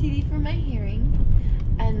Morissette CD for my hearing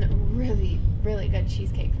and really, really good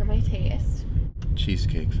cheesecake for my taste.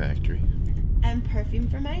 Cheesecake Factory. And perfume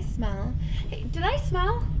for my smell. Hey, did I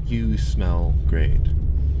smell? You smell great.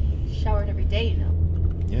 Showered every day, you know.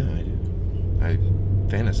 Yeah, I do. I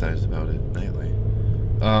fantasized about it nightly.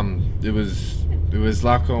 It was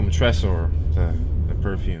La Comme Tresor, the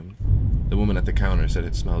perfume. The woman at the counter said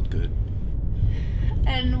it smelled good.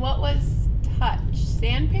 And what was touch?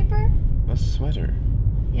 Sandpaper? A sweater.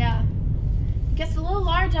 Yeah. Gets a little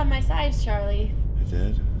large on my sides, Charlie. I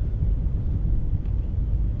did.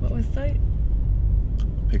 What was sight?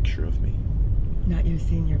 A picture of me. Not your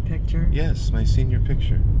senior picture? Yes, my senior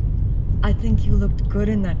picture. I think you looked good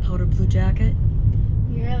in that powder blue jacket.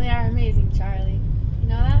 You really are amazing, Charlie. You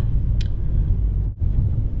know that?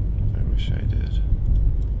 I wish I did.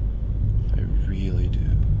 I really do.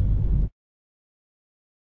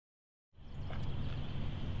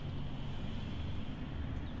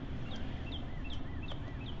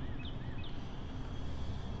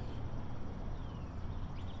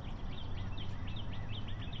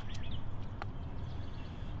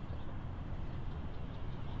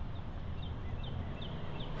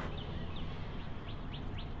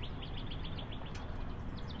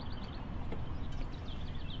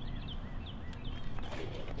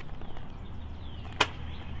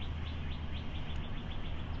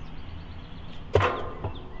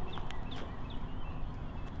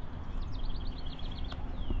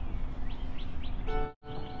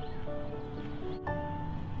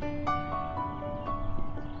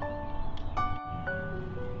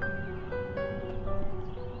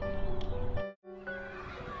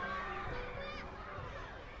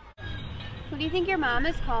 What do you think your mom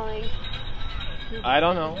is calling? I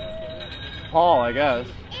don't know. Paul, I guess.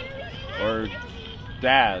 Or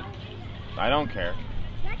Dad. I don't care.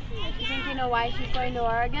 You think you know why she's going to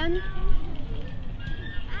Oregon?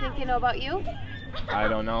 Think you know about you? I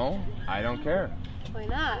don't know. I don't care. Why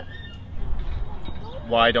not?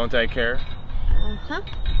 Why don't I care? Uh-huh.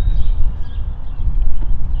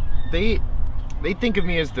 They think of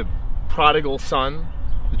me as the prodigal son.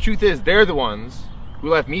 The truth is, they're the ones who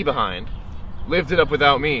left me behind, lived it up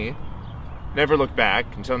without me, never looked back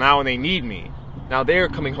until now when they need me. Now they're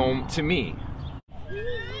coming home to me.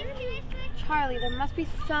 Charlie, there must be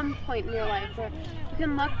some point in your life where you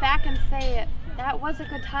can look back and say, that was a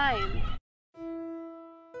good time.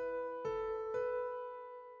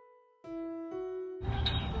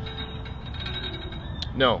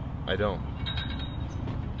 No, I don't.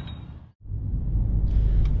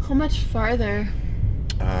 How much farther?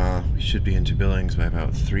 We should be into Billings by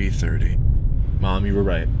about 3:30. Mom, you were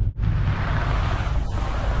right.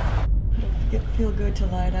 It'll feel good to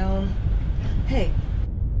lie down. Hey.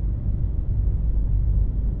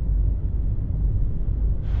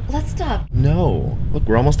 Let's stop. No. Look,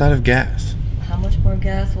 we're almost out of gas. How much more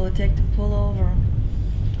gas will it take to pull over?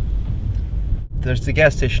 There's the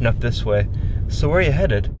gas station up this way. So where are you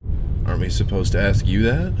headed? Aren't we supposed to ask you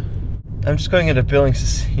that? I'm just going into Billings to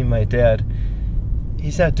see my dad.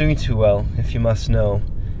 He's not doing too well, if you must know.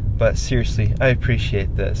 But seriously, I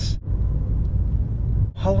appreciate this.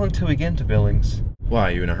 How long till we get into Billings?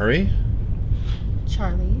 Why, you in a hurry?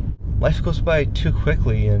 Charlie? Life goes by too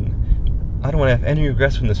quickly, and I don't want to have any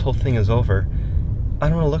regrets when this whole thing is over. I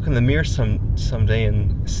don't want to look in the mirror someday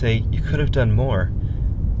and say, you could have done more.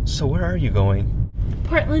 So where are you going?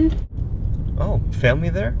 Portland. Oh, family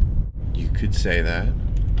there? You could say that.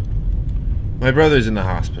 My brother's in the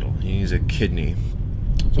hospital. He needs a kidney.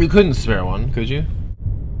 You couldn't spare one, could you?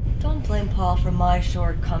 Don't blame Paul for my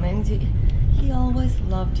shortcomings. He always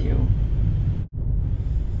loved you.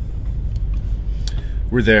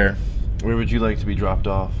 We're there. Where would you like to be dropped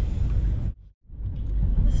off?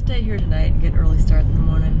 stay here tonight and get an early start in the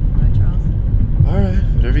morning, right, Charles? Alright,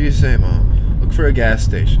 whatever you say, Mom. Look for a gas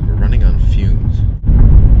station. We're running on fumes.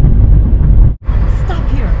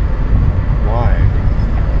 Stop here. Why?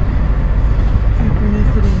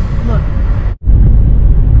 Synchronicity. Look.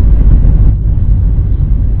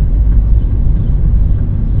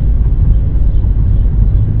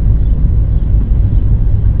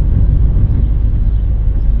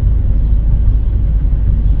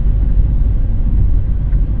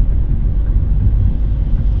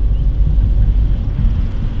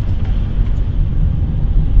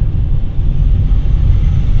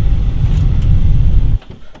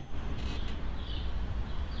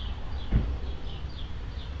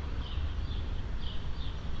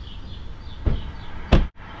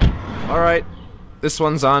 Alright, this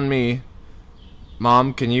one's on me.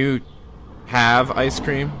 Mom, can you have ice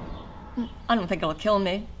cream? I don't think it'll kill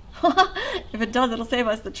me. If it does, it'll save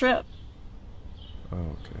us the trip. Oh,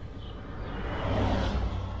 okay.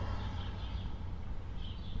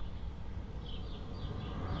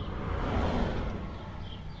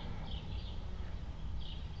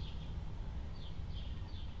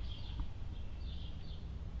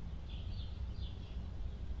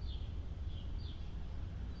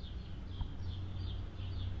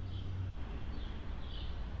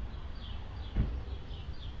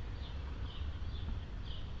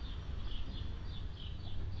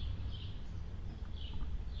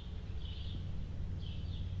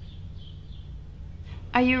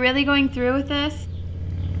 Are you really going through with this?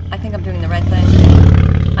 I think I'm doing the right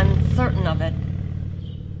thing. I'm certain of it.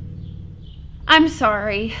 I'm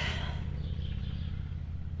sorry.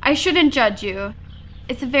 I shouldn't judge you.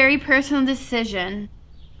 It's a very personal decision.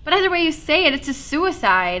 But either way you say it, it's a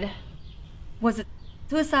suicide. Was it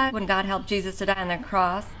suicide when God helped Jesus to die on the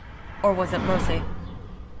cross? Or was it mercy?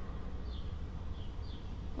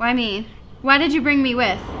 Why me? Why did you bring me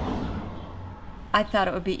with? I thought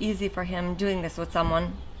it would be easy for him doing this with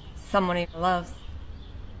someone he loves.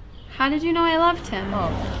 How did you know I loved him?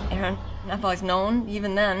 Oh, Aaron, I've always known,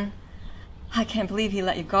 even then. I can't believe he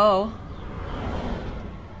let you go.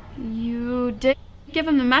 You did give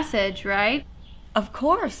him the message, right? Of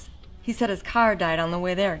course. He said his car died on the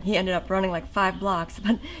way there. He ended up running like 5 blocks.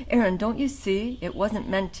 But, Aaron, don't you see? It wasn't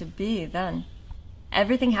meant to be then.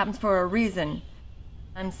 Everything happens for a reason.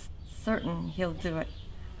 I'm certain he'll do it.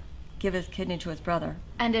 Give his kidney to his brother.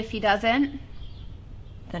 And if he doesn't?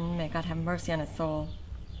 Then may God have mercy on his soul.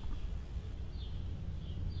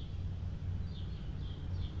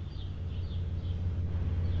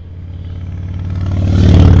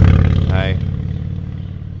 Hi.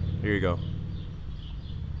 Here you go.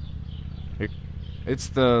 Here. It's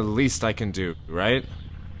the least I can do, right?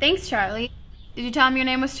 Thanks, Charlie. Did you tell him your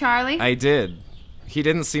name was Charlie? I did. He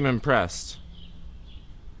didn't seem impressed.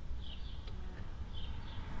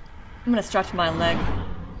 I'm gonna stretch my leg.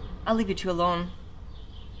 I'll leave you two alone.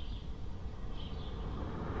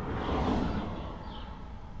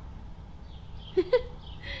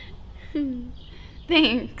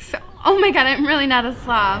 Thanks. Oh my god, I'm really not a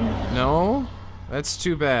slob. No? That's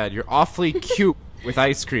too bad. You're awfully cute with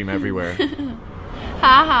ice cream everywhere.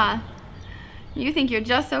 Haha. You think you're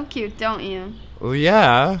just so cute, don't you? Well,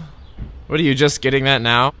 yeah. What are you, just getting that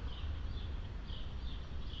now?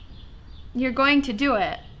 You're going to do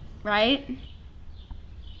it, right?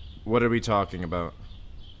 What are we talking about?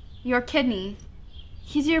 Your kidney.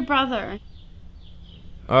 He's your brother.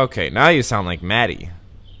 Okay, now you sound like Maddie.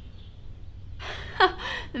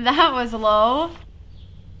 That was low.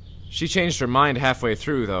 She changed her mind halfway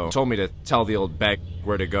through, though. Told me to tell the old bag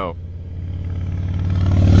where to go.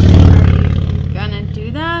 Are you gonna do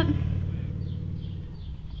that?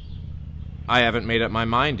 I haven't made up my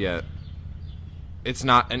mind yet. It's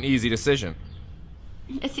not an easy decision.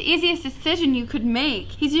 It's the easiest decision you could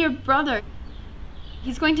make. He's your brother.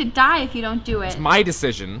 He's going to die if you don't do it. It's my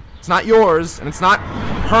decision. It's not yours, and it's not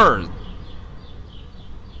hers.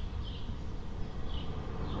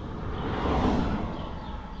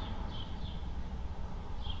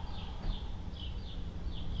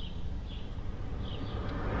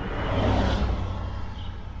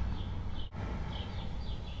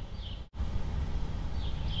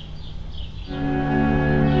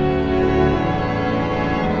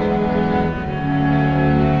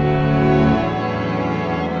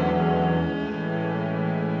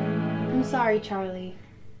 Sorry, Charlie.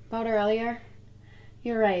 About earlier?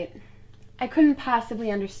 You're right. I couldn't possibly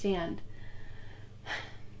understand.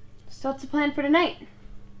 So what's the plan for tonight?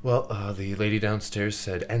 Well, the lady downstairs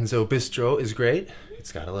said Enzo Bistro is great.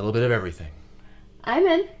 It's got a little bit of everything. I'm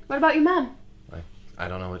in. What about your mom? I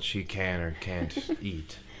don't know what she can or can't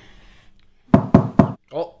eat.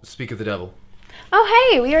 Oh, speak of the devil. Oh,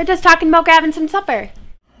 hey, we were just talking about grabbing some supper.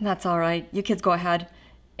 That's all right. You kids go ahead.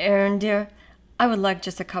 Erin, dear, I would like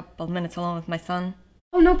just a couple minutes alone with my son.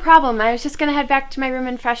 Oh, no problem. I was just gonna head back to my room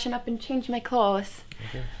and freshen up and change my clothes.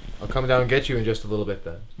 Okay. I'll come down and get you in just a little bit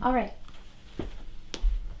then. All right.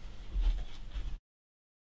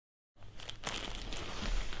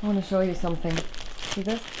 I want to show you something. See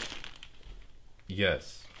this?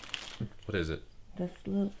 Yes. What is it? This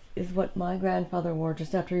is what my grandfather wore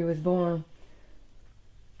just after he was born.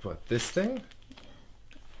 What, this thing?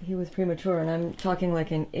 He was premature, and I'm talking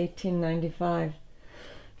like in 1895.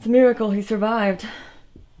 It's a miracle he survived.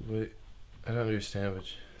 Wait, I don't understand what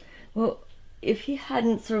you... Well, if he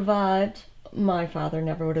hadn't survived, my father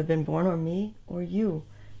never would have been born, or me, or you.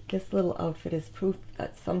 This little outfit is proof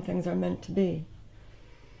that some things are meant to be.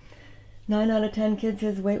 9 out of 10 kids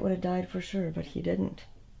his weight would have died for sure, but he didn't.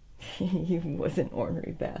 He was an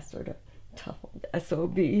ornery bastard, a tough old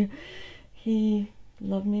SOB. He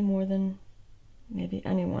loved me more than maybe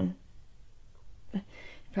anyone. He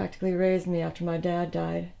practically raised me after my dad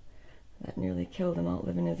died. That nearly killed him,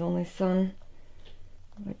 outliving his only son.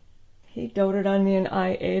 But he doted on me and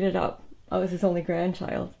I ate it up. I was his only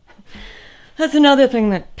grandchild. That's another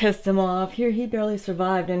thing that pissed him off. Here he barely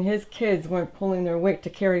survived, and his kids weren't pulling their weight to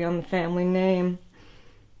carry on the family name.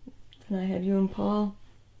 Then I had you and Paul.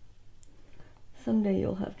 Someday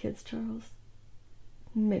you'll have kids, Charles.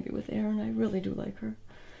 Maybe with Erin. I really do like her.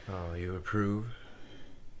 Oh, you approve?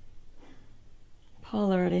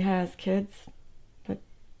 Paul already has kids, but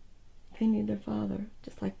they need their father,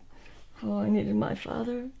 just like how I needed my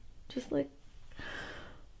father, just like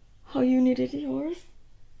how you needed yours.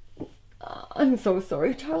 I'm so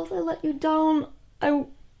sorry, Charles. I let you down. I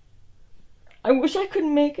wish I could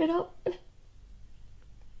make it up.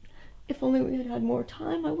 If only we had had more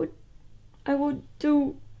time, I would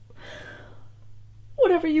do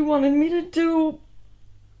whatever you wanted me to do.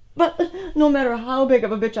 But no matter how big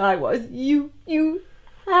of a bitch I was, you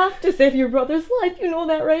have to save your brother's life. You know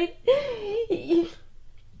that, right?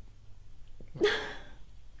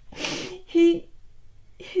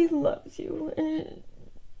 He loves you. And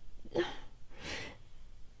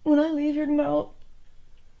when I leave you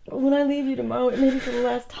tomorrow, maybe for the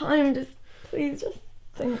last time, please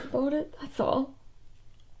think about it. That's all.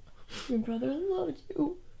 Your brother loved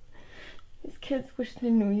you. His kids wish they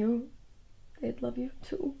knew you. They'd love you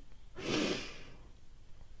too.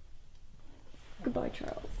 Goodbye,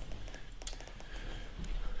 Charles.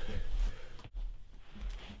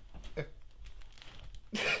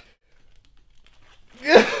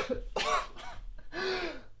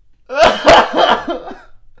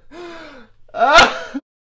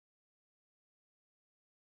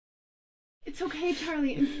 It's okay,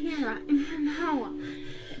 Charlie. I'm here now.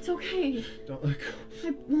 It's okay. Don't let go.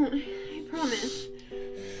 I won't. I promise.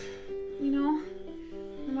 You know,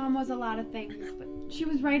 my mom was a lot of things, but she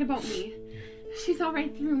was right about me. She saw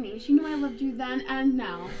right through me. She knew I loved you then and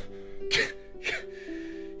now.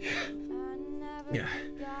 Yeah,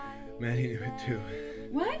 Maddie knew it too.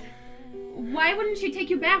 What? Why wouldn't she take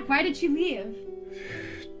you back? Why did she leave?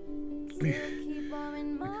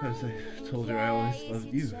 Because I told her I always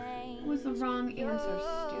loved you. It was the wrong answer,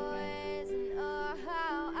 stupid.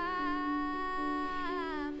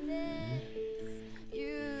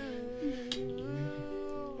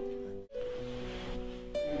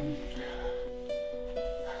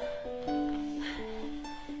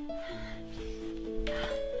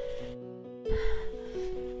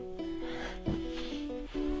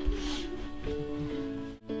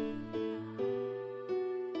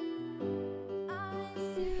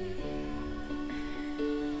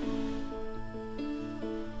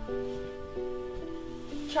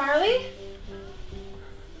 Charlie?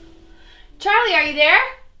 Charlie, are you there?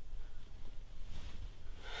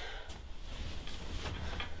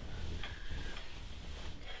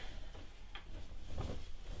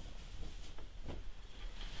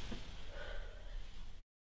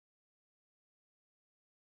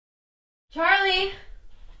 Charlie?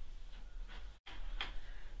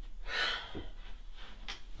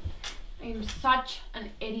 I'm such an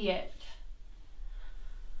idiot.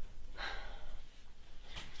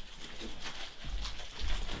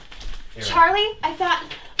 Erin. Charlie,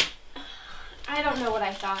 I don't know what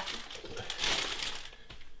I thought.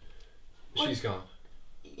 She's gone.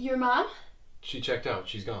 Your mom? She checked out.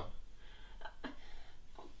 She's gone.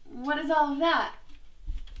 What is all of that?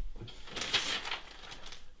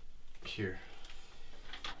 Here.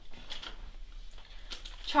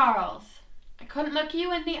 Charles, I couldn't look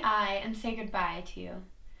you in the eye and say goodbye to you.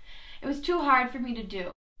 It was too hard for me to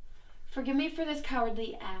do. Forgive me for this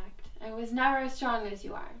cowardly act. I was never as strong as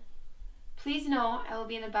you are. Please know I will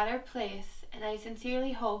be in a better place and I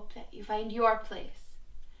sincerely hope that you find your place.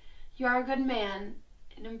 You are a good man,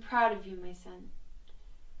 and I'm proud of you, my son.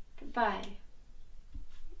 Goodbye.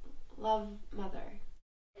 Love, Mother.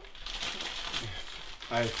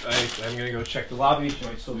 I'm gonna go check the lobby. She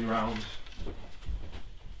might still be around.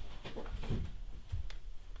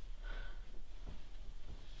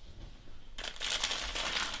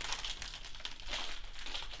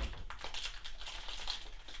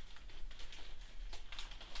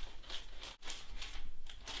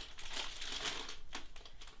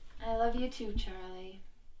 I love you too, Charlie.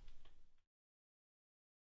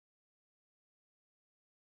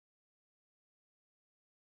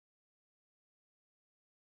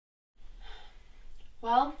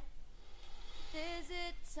 Well, there's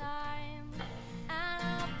a time and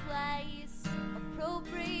a place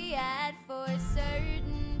appropriate for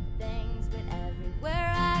certain things, but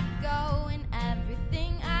everywhere I go and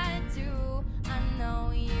everything I do, I know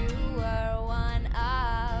you were one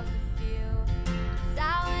of the few. 'Cause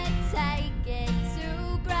I would take it to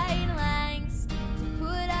great lengths to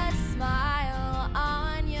put a smile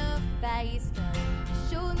on your face. 'Cause you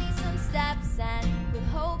showed me some steps and put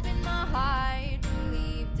hope in my heart,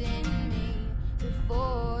 believed in me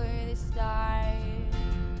before the start.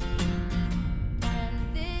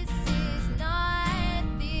 And this is not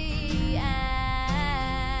the end.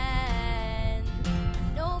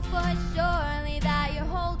 Know for surely that you're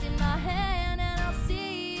holding my hand, and I'll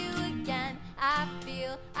see you again. I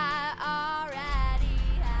feel I already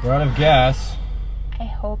have. We're out of gas. I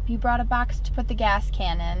hope you brought a box to put the gas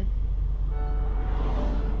can in.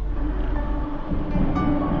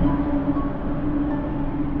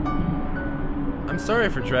 I'm sorry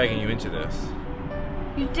for dragging you into this.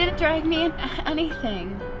 You didn't drag me into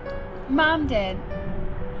anything. Mom did.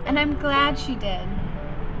 And I'm glad she did.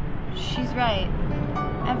 She's right.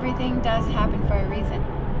 Everything does happen for a reason.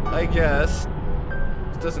 I guess.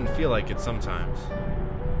 It doesn't feel like it sometimes.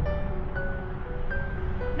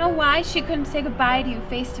 Know why she couldn't say goodbye to you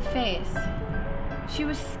face to face? She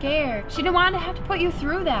was scared. She didn't want to have to put you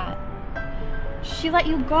through that. She let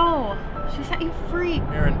you go. She set you free.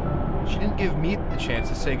 Aaron, she didn't give me the chance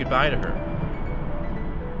to say goodbye to her.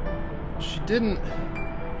 She didn't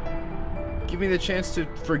give me the chance to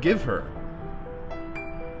forgive her.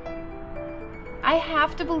 I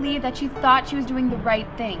have to believe that she thought she was doing the right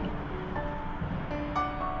thing.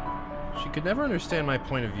 She could never understand my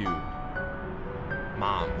point of view.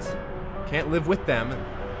 Moms. Can't live with them.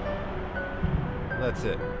 That's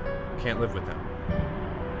it. Can't live with them.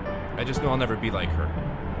 I just know I'll never be like her.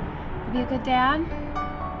 Be a good dad?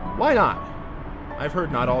 Why not? I've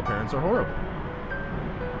heard not all parents are horrible.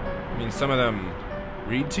 I mean, some of them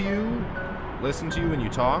read to you, listen to you when you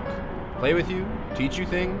talk, play with you, teach you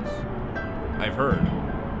things. I've heard.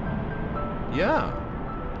 Yeah.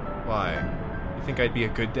 Why? You think I'd be a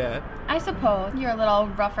good dad? I suppose. You're a little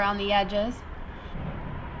rough around the edges.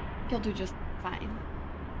 You'll do just fine.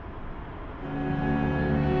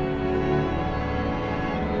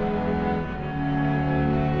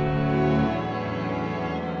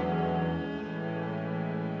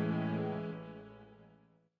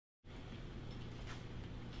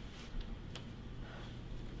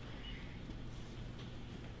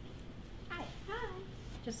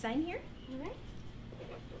 Just sign here. All right.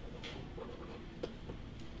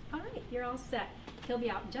 All right, you're all set. He'll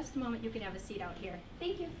be out in just a moment. You can have a seat out here.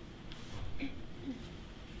 Thank you.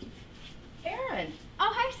 Aaron.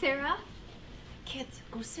 Oh, hi, Sarah. Kids,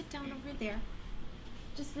 go sit down over there.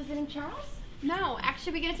 Just visiting Charles? No,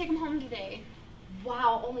 actually, we're gonna take him home today.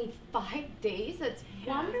 Wow, only 5 days? That's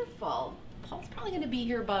wonderful. Paul's probably gonna be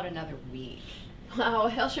here about another week. Wow,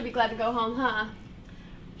 Hill should be glad to go home, huh?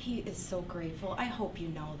 He is so grateful. I hope you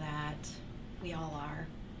know that. We all are.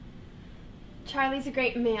 Charlie's a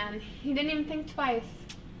great man. He didn't even think twice.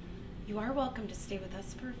 You are welcome to stay with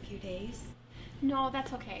us for a few days. No,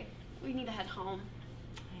 that's okay. We need to head home.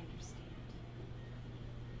 I understand.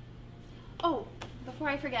 Oh, before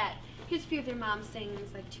I forget, here's a few of your mom's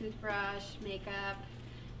things, like toothbrush, makeup.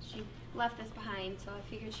 She left this behind, so I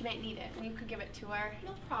figured she might need it, and you could give it to her.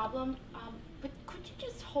 No problem. But could you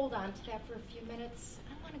just hold on to that for a few minutes?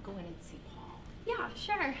 I want to go in and see Paul. Yeah,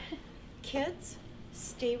 sure. Kids,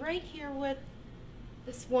 stay right here with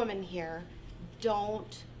this woman here.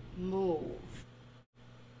 Don't move.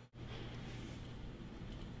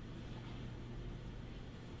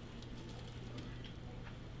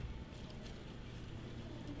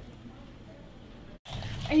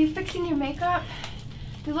 Are you fixing your makeup?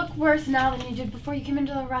 You look worse now than you did before you came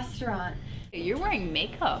into the restaurant. You're wearing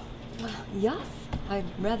makeup. Yes. I'd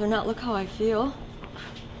rather not look how I feel.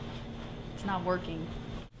 It's not working.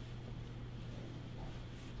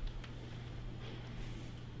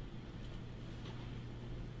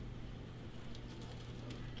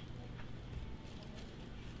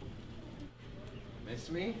 Miss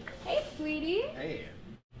me? Hey, sweetie. Hey.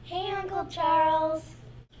 Hey, Uncle Charles.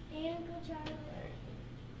 Hey, Uncle Charles.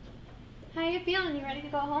 How you feeling? You ready to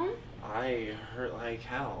go home? I hurt like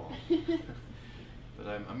hell. But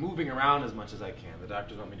I'm moving around as much as I can. The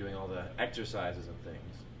doctors want me doing all the exercises and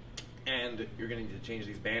things. And you're going to need to change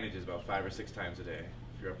these bandages about 5 or 6 times a day,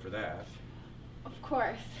 if you're up for that. Of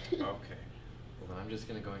course. Okay. Well, then I'm just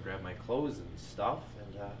going to go and grab my clothes and stuff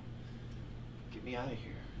and get me out of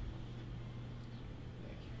here.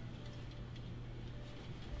 Thank you.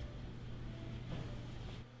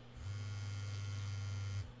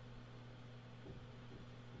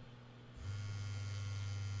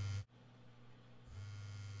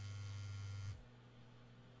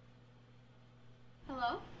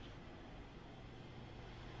 Hello?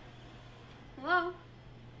 Hello?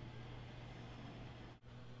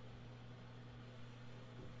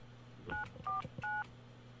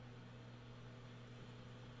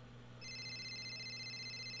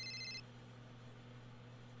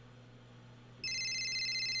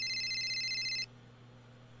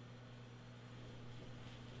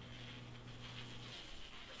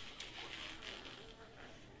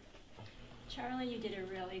 Charlie, you did a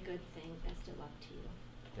really good thing. Best of luck to you.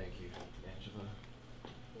 Thank you, Angela.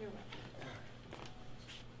 You're welcome.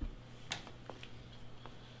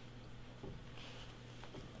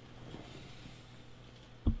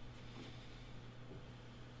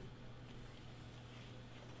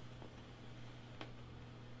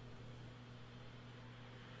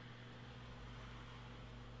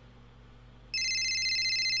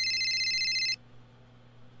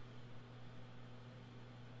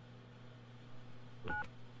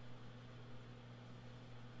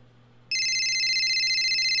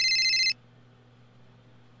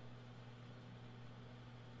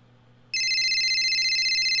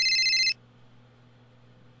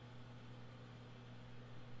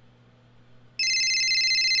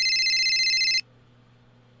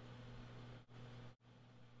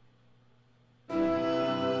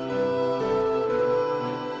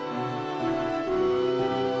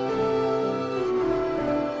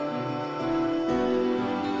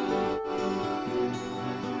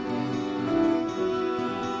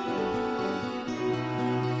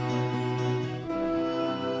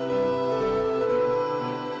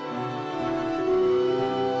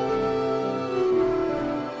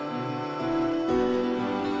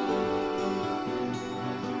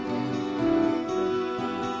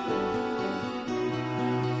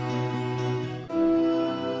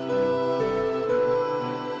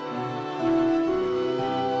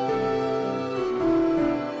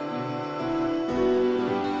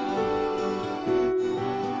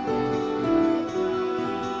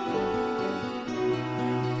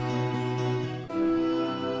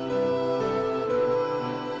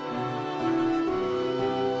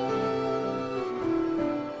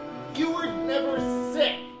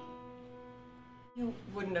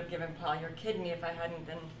 Given Paul your kidney if I hadn't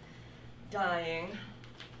been dying.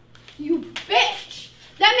 You bitch!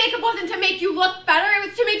 That makeup wasn't to make you look better, it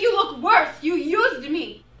was to make you look worse. You used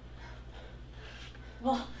me.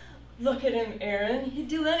 Well, look at him, Aaron. He'd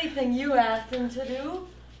do anything you asked him to do.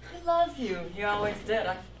 He loves you. He always did.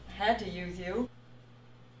 I had to use you.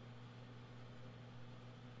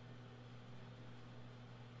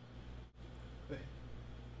 The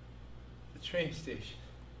train station.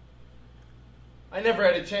 I never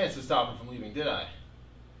had a chance to stop her from leaving, did I?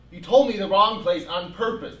 You told me the wrong place on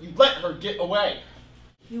purpose. You let her get away.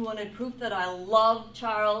 You wanted proof that I love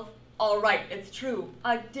Charles? All right, it's true.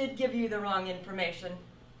 I did give you the wrong information.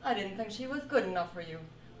 I didn't think she was good enough for you.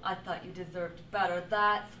 I thought you deserved better.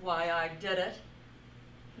 That's why I did it.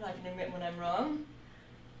 But I can admit when I'm wrong.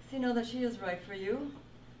 So you know that she is right for you.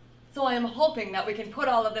 So I am hoping that we can put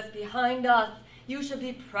all of this behind us. You should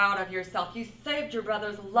be proud of yourself. You saved your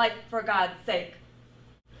brother's life, for God's sake.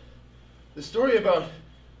 The story about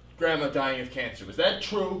Grandma dying of cancer, was that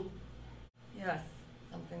true? Yes,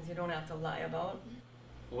 some things you don't have to lie about.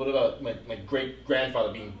 What about my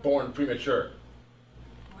great-grandfather being born premature?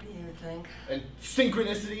 What do you think? And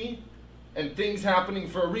synchronicity? And things happening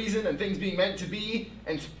for a reason, and things being meant to be?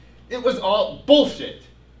 And it was all bullshit.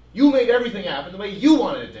 You made everything happen the way you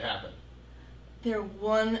wanted it to happen. They're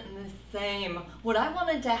one and the same. What I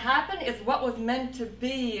wanted to happen is what was meant to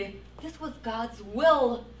be. This was God's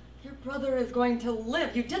will. Your brother is going to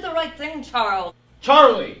live. You did the right thing, Charles.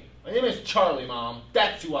 Charlie! My name is Charlie, Mom.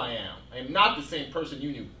 That's who I am. I am not the same person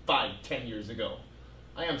you knew 5-10 years ago.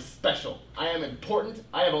 I am special. I am important.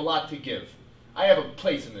 I have a lot to give. I have a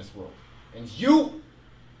place in this world. And you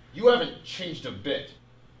haven't changed a bit.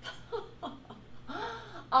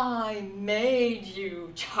 I made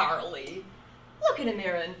you, Charlie. Look at him,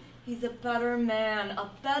 Aaron. He's a better man, a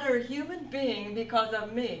better human being because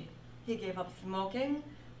of me. He gave up smoking,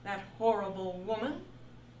 that horrible woman.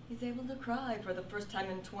 He's able to cry for the first time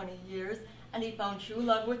in 20 years, and he found true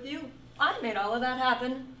love with you. I made all of that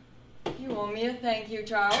happen. You owe me a thank you,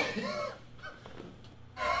 Charles.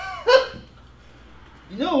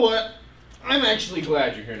 You know what? I'm actually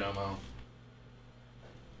glad you're here now, Mom.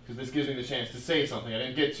 Because this gives me the chance to say something I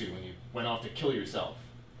didn't get to when you went off to kill yourself.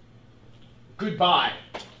 Goodbye.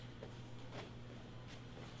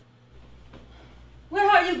 Where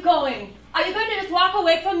are you going? Are you going to just walk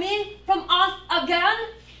away from me? From us again?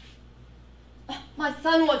 My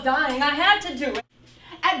son was dying. I had to do it.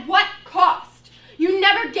 At what cost? You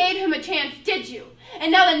never gave him a chance, did you? And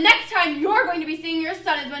now the next time you're going to be seeing your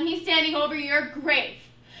son is when he's standing over your grave.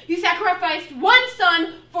 You sacrificed one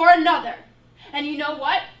son for another. And you know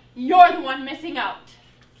what? You're the one missing out.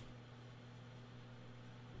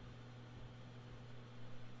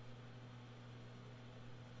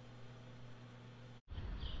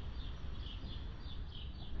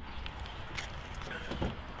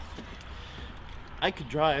 I could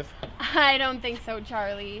drive. I don't think so,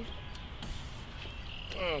 Charlie.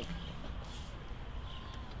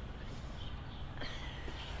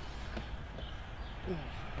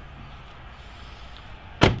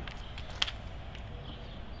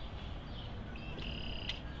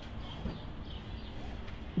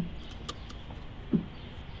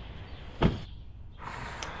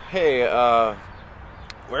 Hey,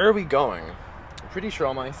 where are we going? I'm pretty sure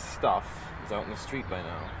all my stuff is out in the street by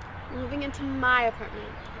now. Moving into my apartment.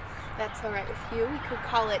 That's all right with you. We could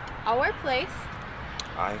call it our place.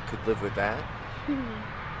 I could live with that. You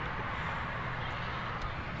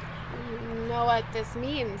know what this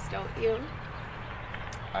means, don't you?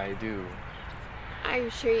 I do. Are you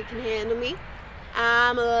sure you can handle me?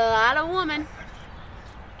 I'm a lot of woman.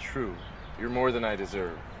 True. You're more than I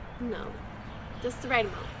deserve. No, just the right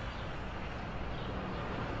amount.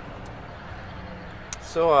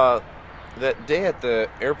 So, that day at the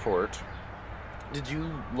airport, did you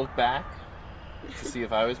look back to see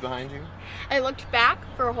if I was behind you? I looked back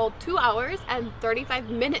for a whole 2 hours and 35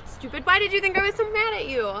 minutes, stupid. Why did you think I was so mad at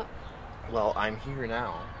you? Well, I'm here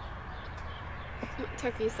now. It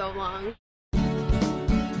took you so long.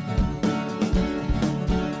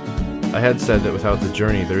 I had said that without the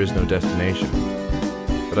journey there is no destination.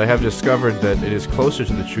 But I have discovered that it is closer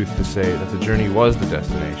to the truth to say that the journey was the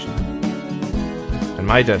destination. And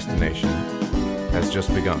my destination has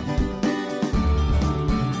just begun.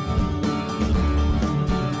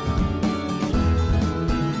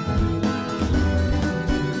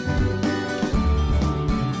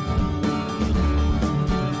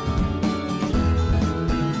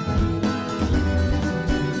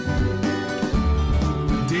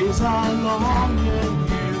 Days are long and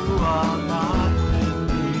you are not with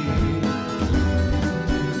me.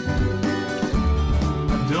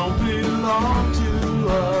 I don't belong to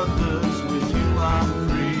others, with you I'm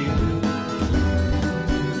free.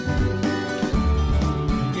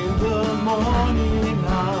 In the morning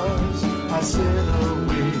hours I sit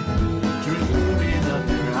awake, dreaming of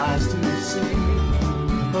your eyes to see,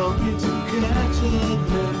 hoping to catch a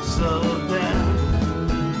glimpse of them,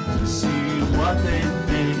 to see what they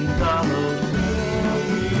think of me.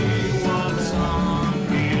 What's on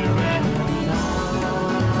here and now?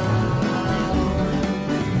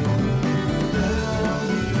 Tell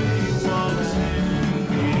me what's in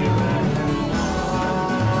here and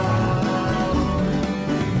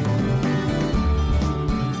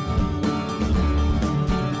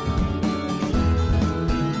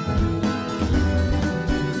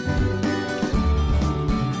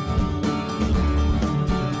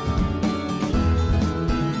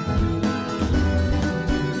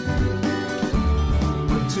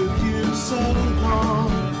so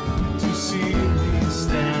long to see me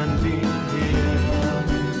standing here,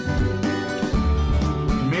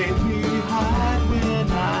 made me hide when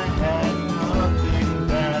I had nothing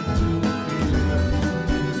bad to fear.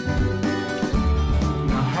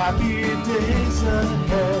 Now happy days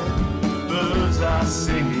ahead, birds are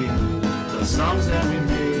singing the songs that we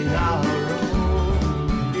made our own.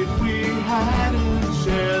 If we hadn't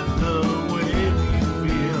shared the way we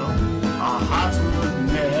feel, our hearts would